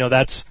ago.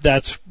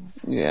 That's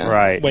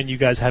right when you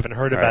guys haven't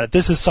heard about it.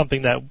 This is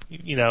something that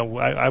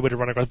I would have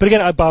run across. But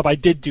again, Bob, I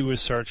did do a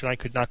search and I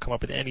could not come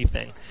up with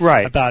anything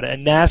about it.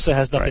 And NASA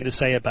has nothing to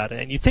say about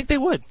it. And you'd think they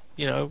would.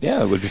 Yeah,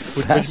 it would be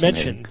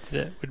fascinating.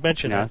 Would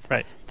mention it,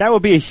 right? That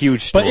would be a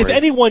huge story. But if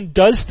anyone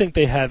does think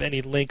they have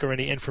any link or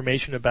any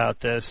information about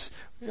this,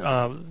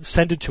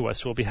 send it to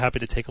us. We'll be happy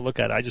to take a look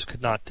at it. I just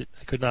could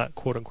not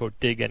quote unquote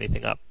dig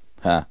anything up.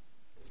 Huh.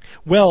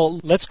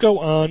 Well, let's go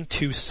on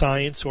to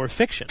science or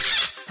fiction.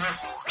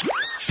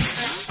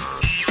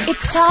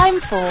 It's time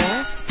for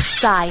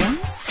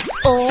Science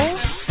or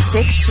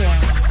Fiction.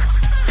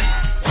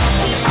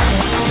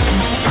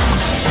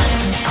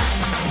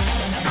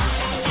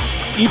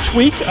 Each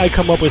week, I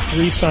come up with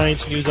 3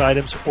 science news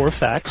items or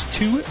facts.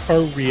 2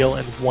 are real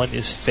and 1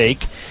 is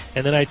fake.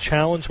 And then I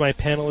challenge my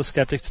panel of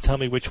skeptics to tell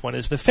me which one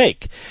is the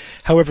fake.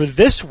 However,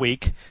 this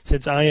week,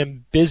 since I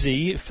am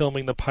busy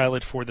filming the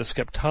pilot for The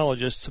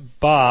Skeptologists,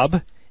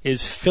 Bob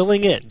is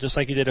filling in, just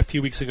like he did a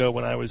few weeks ago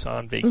when I was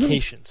on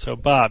vacation. Mm-hmm. So,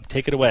 Bob,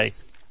 take it away.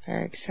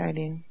 Very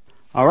exciting.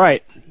 All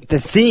right. The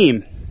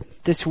theme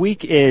this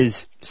week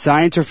is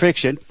science or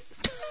fiction.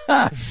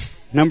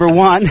 Number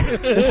 1.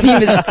 The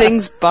theme is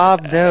things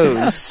Bob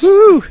knows.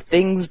 Woo!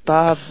 Things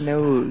Bob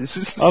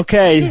knows.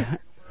 Okay.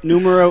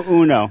 Numero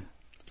 1.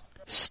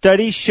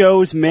 Study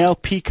shows male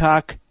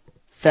peacock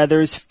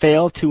feathers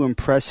fail to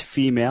impress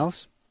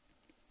females.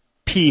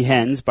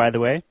 Peahens, by the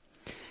way.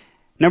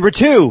 Number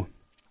 2.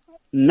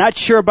 Not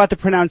sure about the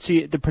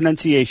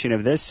pronunciation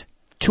of this.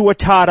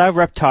 Tuatara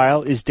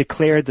reptile is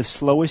declared the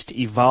slowest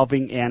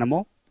evolving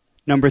animal.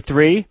 Number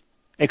 3.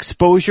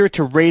 Exposure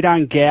to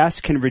radon gas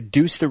can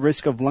reduce the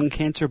risk of lung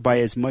cancer by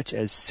as much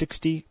as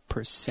 60%.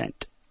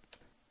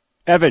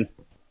 Evan,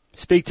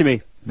 speak to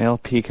me. Male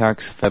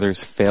peacock's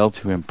feathers fail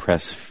to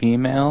impress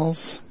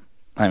females.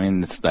 I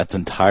mean, that's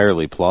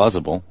entirely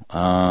plausible.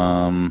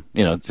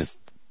 It just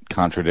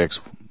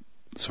contradicts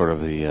sort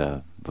of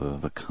the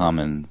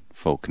common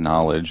folk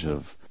knowledge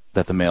of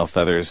that the male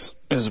feathers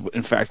is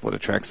in fact what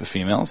attracts the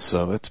females.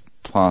 So it's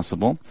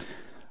plausible.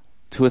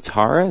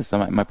 Tuatara,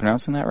 am I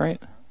pronouncing that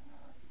right?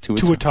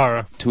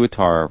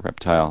 Tuatara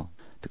reptile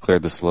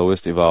declared the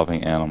slowest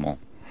evolving animal.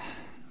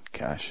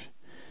 Gosh.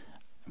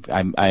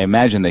 I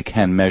imagine they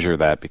can measure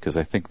that because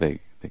I think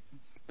they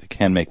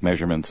can make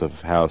measurements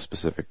of how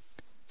specific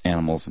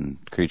animals and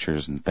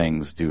creatures and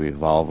things do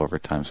evolve over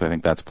time. So I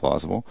think that's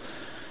plausible.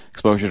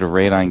 Exposure to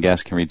radon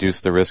gas can reduce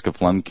the risk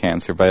of lung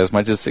cancer by as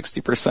much as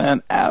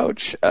 60%.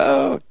 Ouch.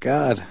 Oh,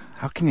 God.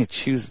 How can you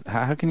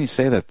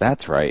say that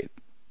that's right?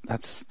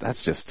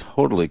 That's just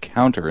totally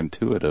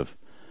counterintuitive.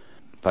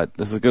 But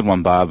this is a good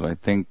one, Bob. I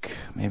think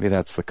maybe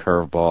that's the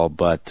curveball.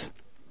 But,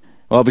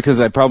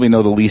 because I probably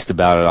know the least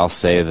about it, I'll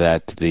say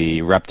that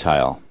the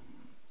reptile,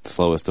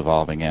 slowest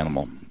evolving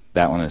animal,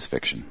 that one is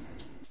fiction.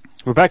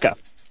 Rebecca.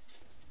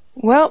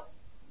 Well,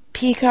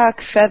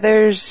 peacock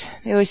feathers,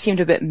 they always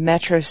seemed a bit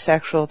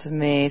metrosexual to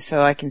me,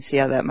 so I can see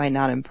how that might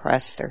not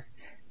impress their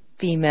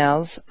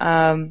females.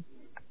 Radon,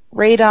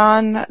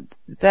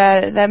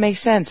 that makes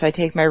sense. I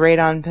take my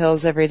radon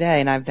pills every day,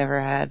 and I've never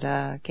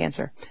had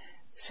cancer.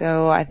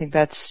 So I think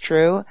that's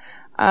true.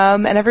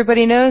 And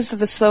everybody knows that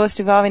the slowest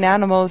evolving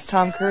animal is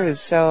Tom Cruise,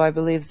 so I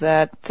believe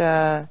that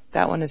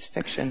that one is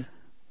fiction.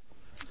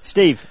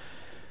 Steve.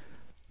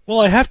 Well,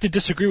 I have to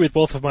disagree with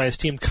both of my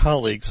esteemed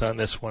colleagues on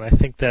this one. I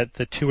think that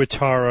the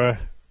Tuatara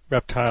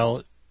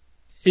reptile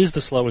is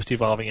the slowest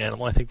evolving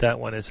animal. I think that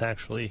one is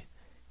actually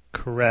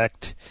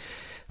correct.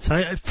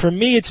 So for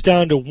me, it's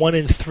down to 1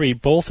 and 3.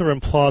 Both are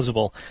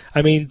implausible.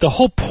 I mean, the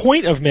whole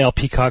point of male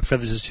peacock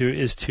feathers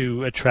is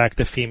to attract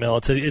the female.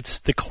 It's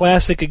the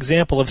classic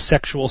example of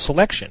sexual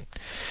selection.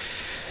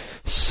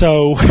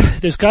 So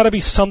there's got to be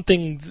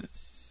something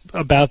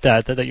about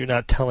that you're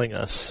not telling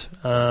us.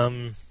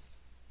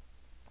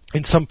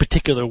 In some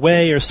particular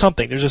way or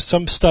something. There's just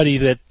some study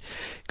that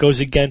goes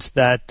against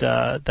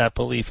that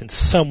belief in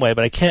some way,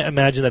 but I can't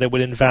imagine that it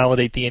would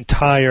invalidate the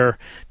entire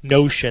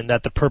notion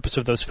that the purpose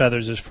of those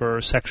feathers is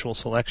for sexual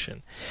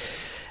selection.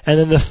 And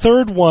then the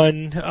third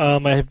one,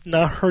 I have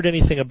not heard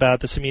anything about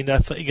this. I mean,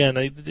 again,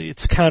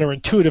 it's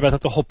counterintuitive. I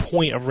thought the whole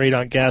point of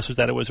radon gas was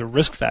that it was a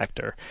risk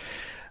factor.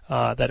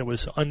 that it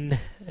was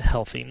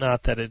unhealthy,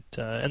 not that it,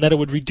 and that it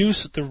would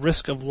reduce the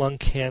risk of lung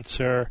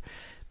cancer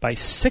by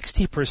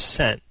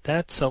 60%.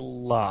 That's a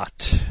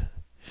lot.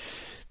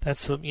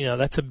 That's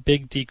a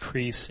big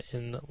decrease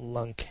in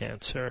lung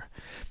cancer.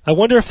 I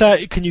wonder if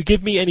can you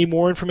give me any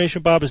more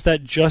information, Bob? Is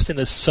that just in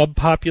a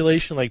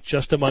subpopulation, like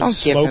just among Don't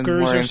smokers give him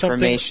more or something?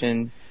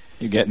 information.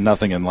 You get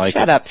nothing in like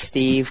Shut up,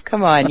 Steve.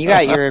 Come on, you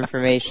got your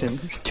information.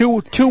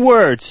 Two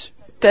words.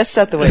 That's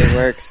not the way it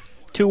works.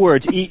 2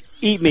 words.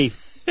 Eat me.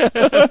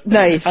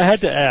 Nice. I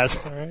had to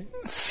ask, all right?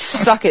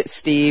 Suck it,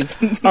 Steve.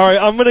 All right,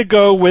 I'm going to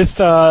go with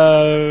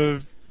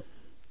the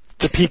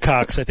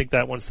peacocks. I think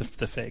that one's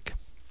the fake.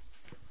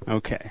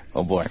 Okay.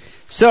 Oh, boy.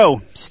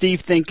 So,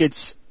 Steve think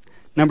it's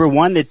number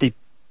 1, that the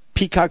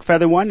peacock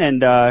feather one,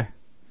 and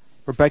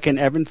Rebecca and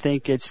Evan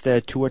think it's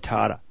the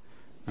tuatara,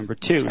 number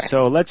 2. Right.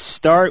 So let's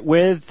start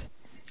with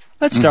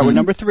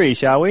number 3,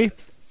 shall we?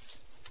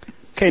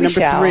 Okay,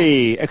 number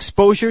 3.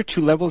 Exposure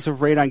to levels of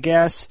radon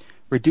gas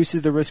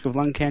reduces the risk of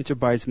lung cancer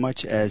by as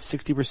much as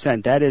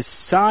 60%. That is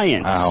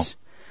science.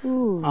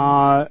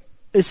 Wow.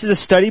 This is a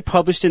study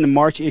published in the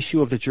March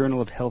issue of the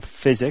Journal of Health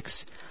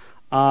Physics.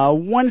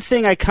 One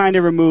thing I kind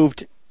of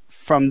removed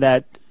from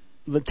the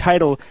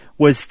title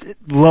was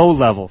low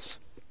levels.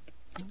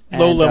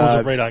 Low levels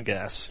of radon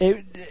gas.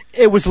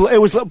 It was,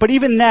 but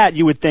even that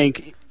you would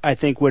think, I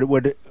think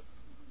would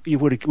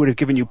have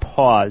given you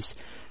pause.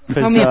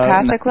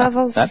 Homeopathic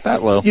levels? Not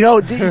that low.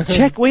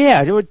 Check. Well,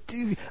 yeah.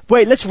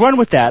 Wait, let's run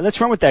with that.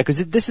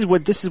 Because this is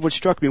what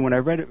struck me when I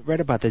read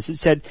about this. It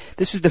said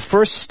this was the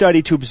first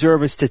study to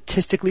observe a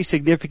statistically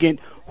significant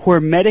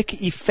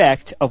hormetic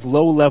effect of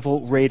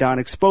low-level radon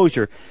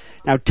exposure.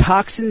 Now,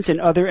 toxins and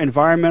other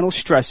environmental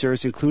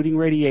stressors, including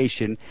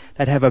radiation,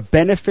 that have a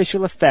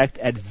beneficial effect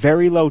at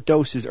very low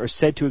doses are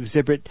said to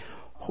exhibit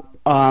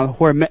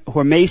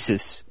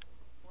hormesis.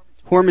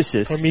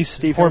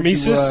 Steve,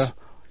 Hormesis?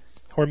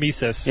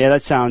 Hormesis. Yeah,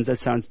 that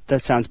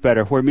sounds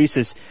better.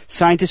 Hormesis.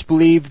 Scientists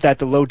believe that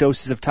the low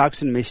doses of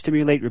toxin may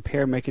stimulate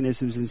repair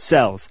mechanisms in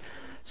cells.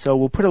 So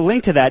we'll put a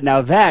link to that.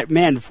 Now that,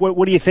 man,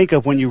 what do you think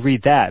of when you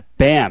read that?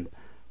 Bam,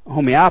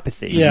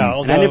 homeopathy.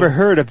 Yeah, and I never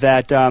heard of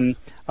that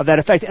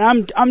effect.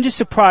 And I'm just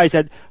surprised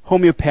that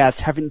homeopaths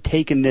haven't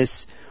taken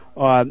this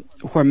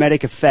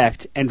hormetic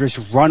effect and just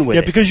run with it.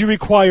 Yeah, because you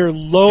require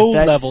low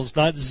levels,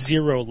 not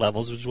 0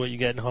 levels, which is what you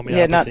get in homeopathy.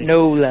 Yeah, not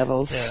no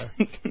levels.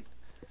 Yeah.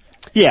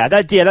 Yeah,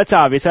 that's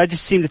obvious. I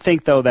just seem to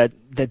think though that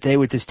they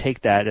would just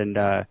take that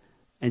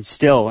and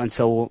still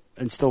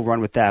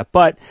run with that.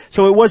 But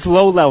so it was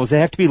low levels. They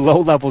have to be low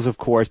levels, of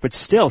course, but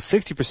still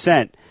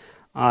 60%.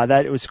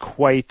 That was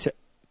quite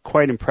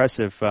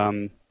impressive.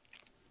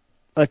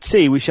 Let's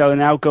see. We shall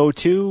now go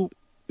to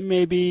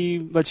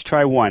let's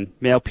try 1.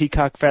 Male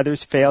peacock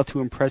feathers fail to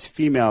impress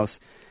females.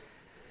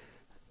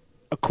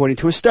 According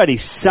to a study,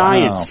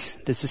 science.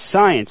 Wow. This is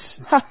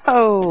science.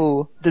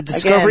 Oh, the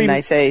discovery. Again, I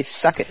say,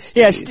 suck it,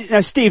 Steve. Yeah, now,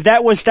 Steve,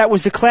 that was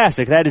the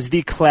classic. That is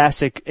the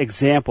classic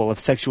example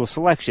of sexual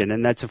selection,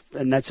 and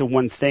that's a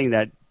one thing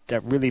that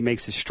really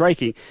makes it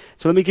striking.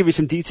 So let me give you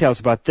some details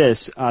about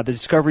this. The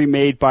discovery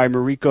made by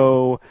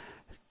Mariko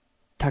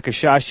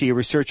Takahashi, a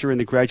researcher in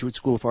the Graduate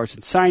School of Arts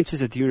and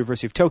Sciences at the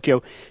University of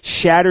Tokyo,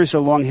 shatters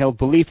a long-held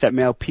belief that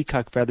male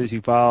peacock feathers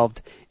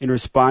evolved in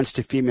response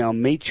to female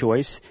mate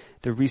choice.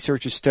 The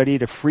researchers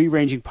studied a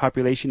free-ranging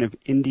population of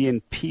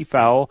Indian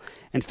peafowl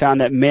and found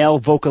that male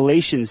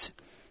vocalations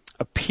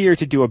appear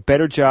to do a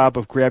better job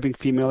of grabbing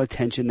female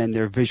attention than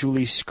their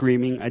visually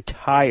screaming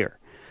attire.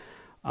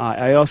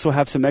 I also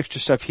have some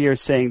extra stuff here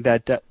saying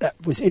that that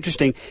was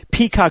interesting.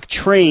 Peacock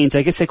trains,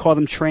 I guess they call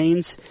them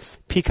trains.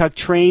 Peacock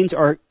trains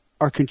are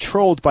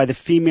controlled by the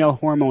female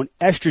hormone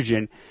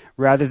estrogen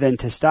rather than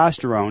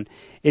testosterone.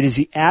 It is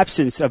the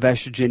absence of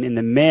estrogen in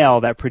the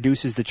male that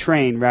produces the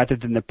train rather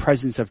than the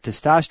presence of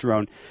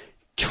testosterone.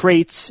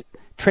 Traits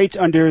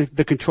under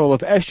the control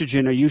of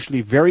estrogen are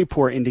usually very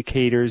poor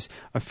indicators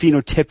of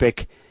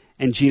phenotypic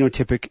and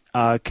genotypic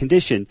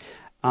condition.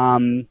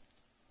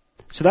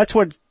 So that's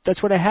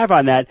what I have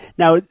on that.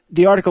 Now,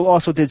 the article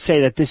also did say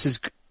that this is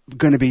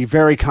going to be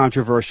very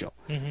controversial.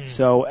 Mm-hmm.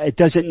 So it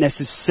doesn't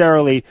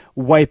necessarily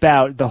wipe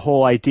out the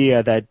whole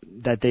idea that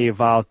they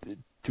evolved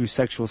through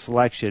sexual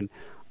selection.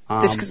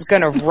 This is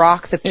going to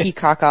rock the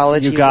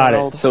peacockology you got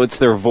world. It. So it's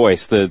their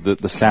voice, the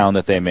sound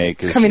that they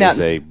make is, coming out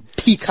is a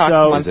Peacock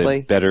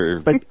Monthly.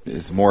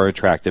 Is more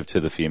attractive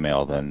to the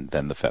female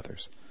than the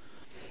feathers.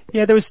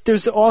 Yeah,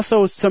 there's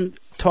also some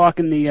talk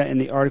in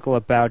the article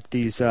about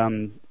these.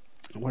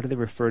 What do they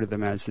refer to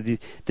them as? The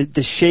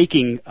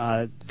shaking.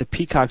 The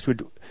peacocks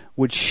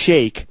would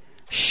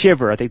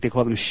shiver. I think they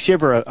call them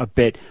shiver a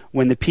bit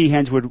when the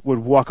peahens would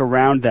walk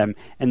around them,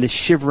 and the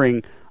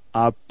shivering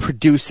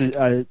produced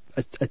a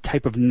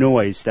type of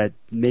noise that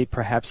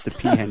perhaps the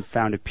peahen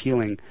found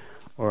appealing,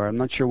 or I'm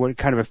not sure what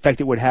kind of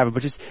effect it would have,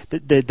 but just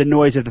the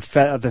noise of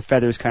the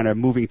feathers kind of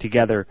moving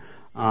together.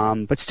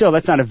 But still,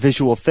 that's not a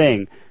visual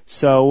thing.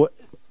 So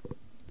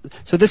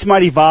this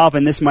might evolve,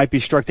 and this might be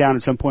struck down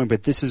at some point,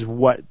 but this is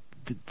what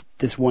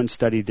this one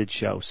study did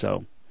show.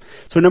 So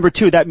number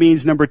 2, that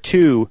means number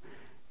 2,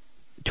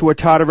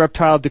 tuatara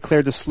reptile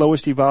declared the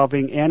slowest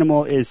evolving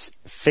animal is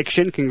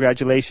fiction.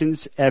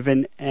 Congratulations,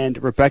 Evan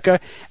and Rebecca.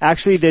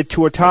 Actually, the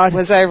tuatara...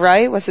 Was I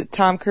right? Was it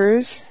Tom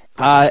Cruise?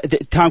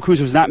 Tom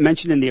Cruise was not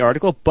mentioned in the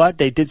article, but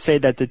they did say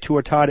that the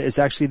tuatara is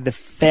actually the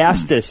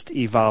fastest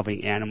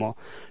evolving animal.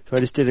 So I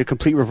just did a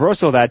complete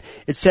reversal of that.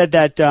 It said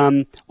that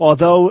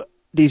although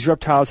these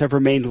reptiles have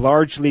remained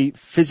largely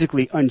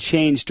physically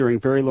unchanged during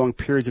very long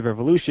periods of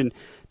evolution,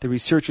 the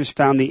researchers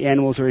found the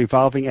animals are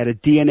evolving at a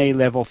DNA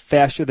level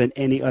faster than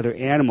any other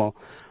animal.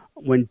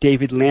 When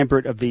David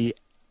Lambert of the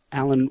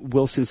Allen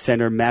Wilson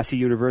Center, Massey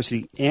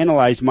University,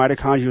 analyzed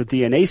mitochondrial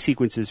DNA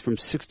sequences from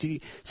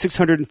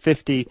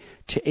 650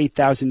 to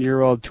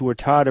 8,000-year-old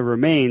tuatara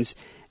remains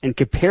and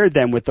compared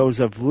them with those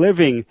of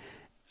living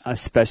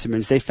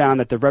specimens, they found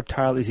that the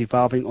reptile is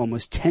evolving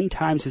almost 10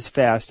 times as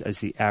fast as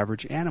the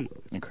average animal.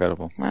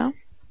 Incredible. Well,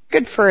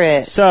 good for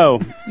it. So,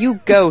 you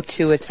go,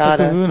 tuatara.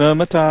 Hakuna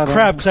Matata.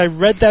 Crap, because I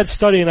read that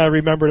study and I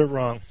remembered it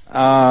wrong.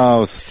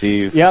 Oh,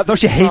 Steve. yeah,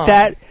 don't you hate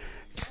that?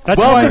 That's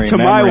Welcome why. to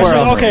my Memory.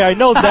 world. Okay, I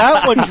know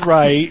that one's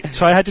right,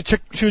 so I had to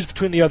choose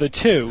between the other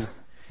two.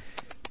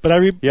 But I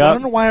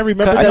don't know why I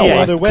remember that one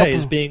other way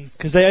as being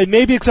because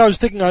maybe because I was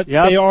thinking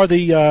they are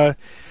the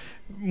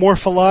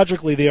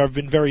morphologically they have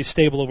been very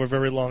stable over a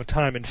very long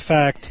time. In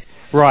fact,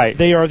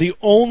 They are the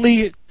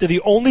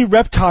only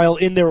reptile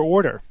in their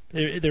order.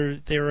 They're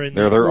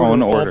their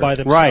own order all by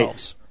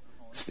themselves.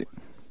 Steve.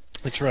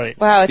 That's right.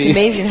 Wow, it's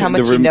amazing how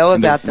much you know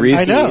about them, I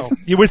Steve. know.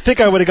 You would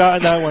think I would have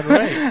gotten that one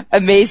right.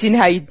 Amazing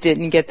how you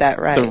didn't get that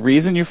right. The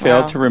reason you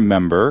failed to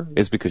remember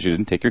is because you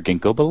didn't take your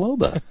ginkgo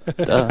biloba.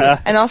 Duh.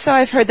 And also,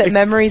 I've heard that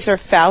memories are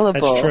fallible.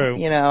 That's true.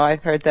 You know,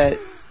 I've heard that.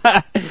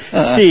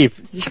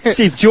 Steve,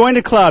 join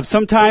the club.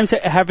 Sometimes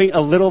having a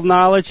little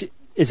knowledge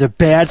is a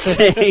bad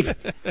thing.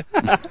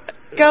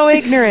 Go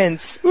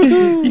ignorance.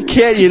 You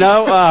can't,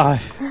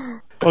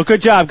 well,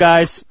 good job,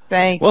 guys.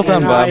 Thank Well you.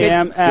 done, Bob. I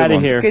am out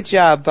of here. Good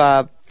job,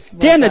 Bob.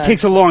 Damn, that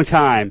takes a long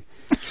time.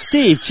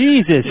 Steve,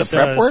 Jesus. The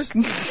prep work?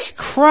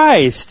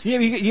 Christ.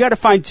 You got to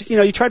find,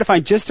 you try to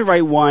find just the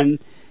right one,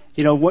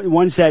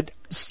 ones that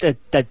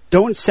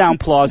don't sound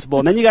plausible,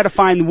 and then you got to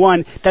find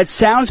one that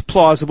sounds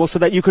plausible so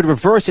that you could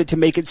reverse it to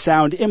make it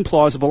sound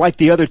implausible like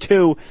the other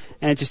two,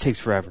 and it just takes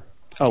forever.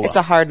 Oh, well. It's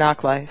a hard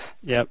knock life.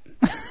 Yep.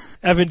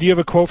 Evan, do you have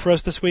a quote for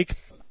us this week?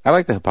 I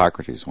like the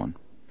Hippocrates one.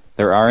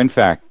 There are, in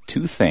fact,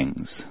 two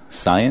things,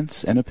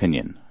 science and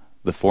opinion.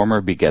 The former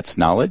begets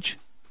knowledge,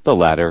 the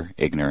latter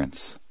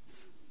ignorance.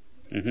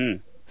 Mm-hmm.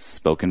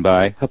 Spoken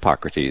by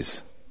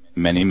Hippocrates.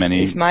 Many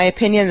It's my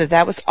opinion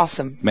that was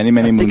awesome. many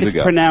I think moons it's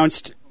ago.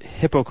 pronounced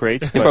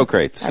Hippocrates.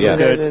 Hippocrates, I yes.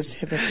 believe it is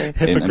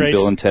Hippocrates. In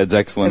Bill and Ted's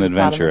Excellent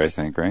Adventure, I Hippopotamus.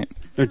 think, right?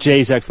 Or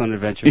Jay's Excellent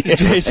Adventure.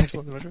 Jay's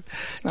Excellent Adventure.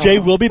 Jay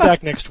will be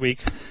back next week.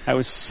 That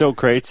was so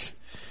great.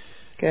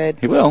 Good.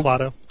 He will.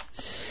 Plato.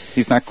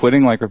 He's not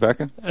quitting like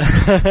Rebecca.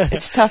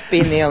 It's tough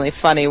being the only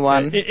funny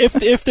one.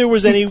 If there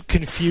was any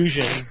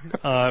confusion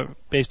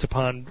based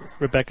upon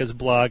Rebecca's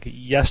blog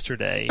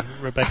yesterday,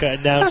 Rebecca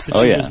announced that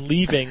she was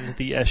leaving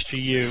the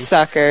SGU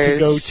Suckers. to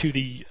go to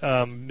the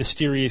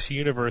Mysterious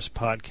Universe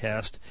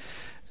podcast.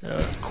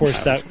 Of course,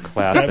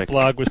 that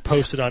blog was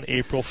posted on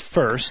April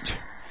 1st.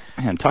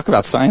 Man, talk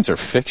about science or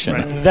fiction.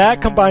 Right.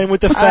 That combined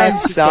with the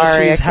fact that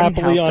sorry, she's I couldn't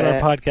happily help on our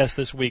it. podcast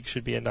this week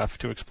should be enough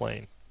to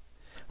explain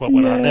what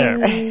went on there.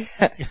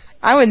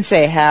 I wouldn't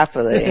say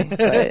happily,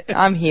 but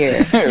I'm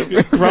here.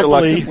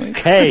 Grumpily.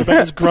 Hey,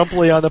 Rebecca's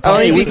grumpily on the podcast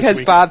Only this because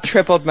week. Bob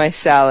tripled my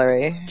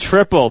salary.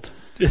 tripled.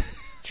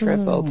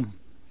 Tripled.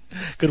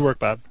 Good work,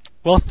 Bob.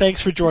 Well,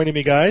 thanks for joining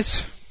me,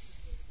 guys.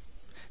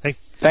 Thanks,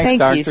 Thank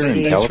Doctor. you, in Steve.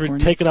 Thanks California. for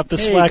taking up the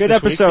Hey, slack good this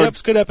episode. week. Yep,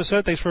 it's a good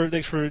episode. Thanks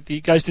for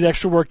you guys did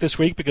extra work this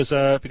week because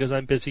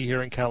I'm busy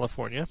here in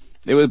California.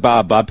 It was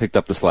Bob. Bob picked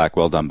up the slack.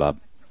 Well done, Bob.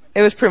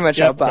 It was pretty much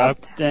Yep, all Bob.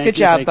 Bob. Good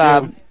job,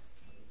 Bob.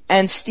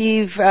 And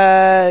Steve,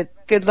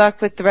 good luck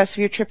with the rest of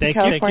your trip Thank to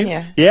you, thank you.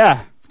 California.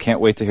 Yeah. Can't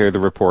wait to hear the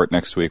report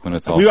next week when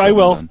it's all I said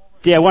will. and done.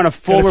 Yeah, I want a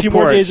full Got a few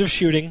report. more days of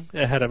shooting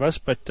ahead of us,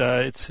 but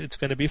it's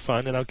going to be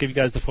fun, and I'll give you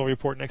guys the full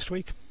report next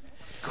week.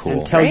 Cool.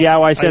 And tell Great.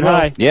 Yao I said I will.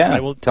 hi. Yeah, I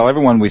will- tell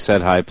everyone we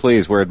said hi,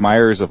 please. We're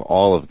admirers of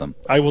all of them.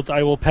 I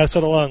will pass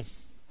it along.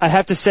 I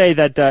have to say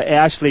that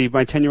Ashley,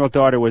 my 10-year-old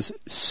daughter, was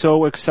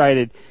so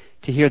excited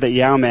to hear that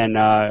Yao Man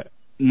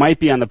might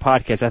be on the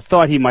podcast. I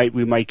thought we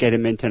might get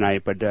him in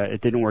tonight, but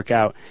it didn't work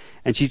out.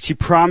 And she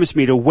promised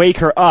me to wake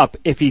her up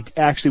if he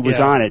actually was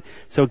on it.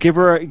 So give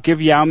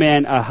Yao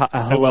Man a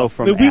hello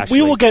from Ashley.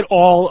 We will get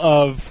all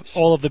of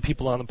the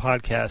people on the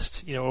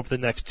podcast, over the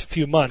next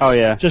few months. Oh,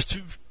 yeah.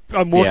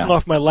 I'm working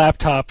off my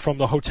laptop from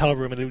the hotel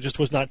room, and it just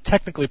was not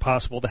technically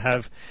possible to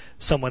have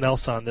someone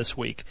else on this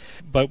week.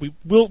 But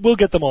we'll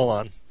get them all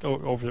on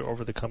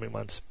over the coming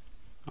months.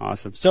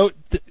 Awesome. So,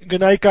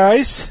 good night,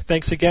 guys.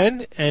 Thanks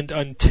again, and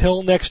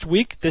until next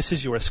week, this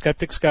is your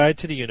Skeptic's Guide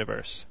to the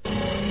Universe.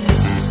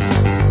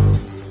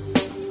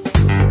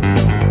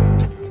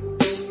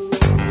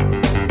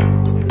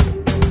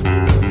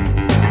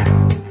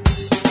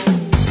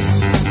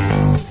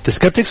 The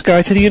Skeptics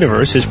Guide to the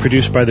Universe is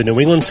produced by the New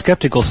England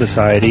Skeptical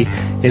Society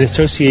in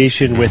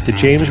association with the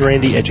James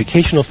Randi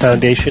Educational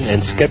Foundation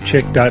and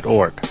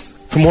Skepchick.org.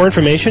 For more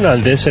information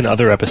on this and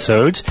other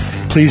episodes,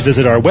 please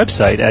visit our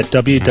website at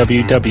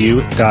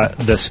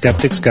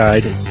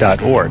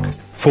www.theskepticsguide.org.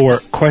 For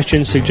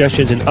questions,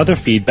 suggestions, and other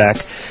feedback,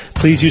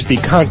 please use the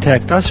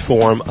Contact Us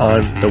form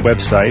on the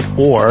website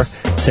or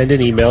send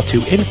an email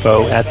to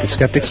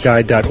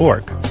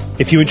info@theskepticsguide.org.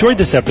 If you enjoyed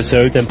this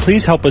episode, then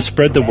please help us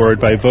spread the word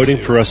by voting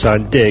for us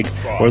on Dig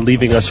or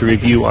leaving us a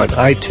review on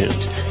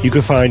iTunes. You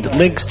can find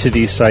links to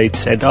these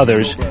sites and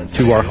others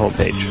through our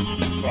homepage.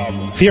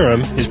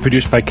 Theorem is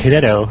produced by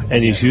Kineto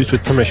and is used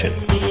with permission.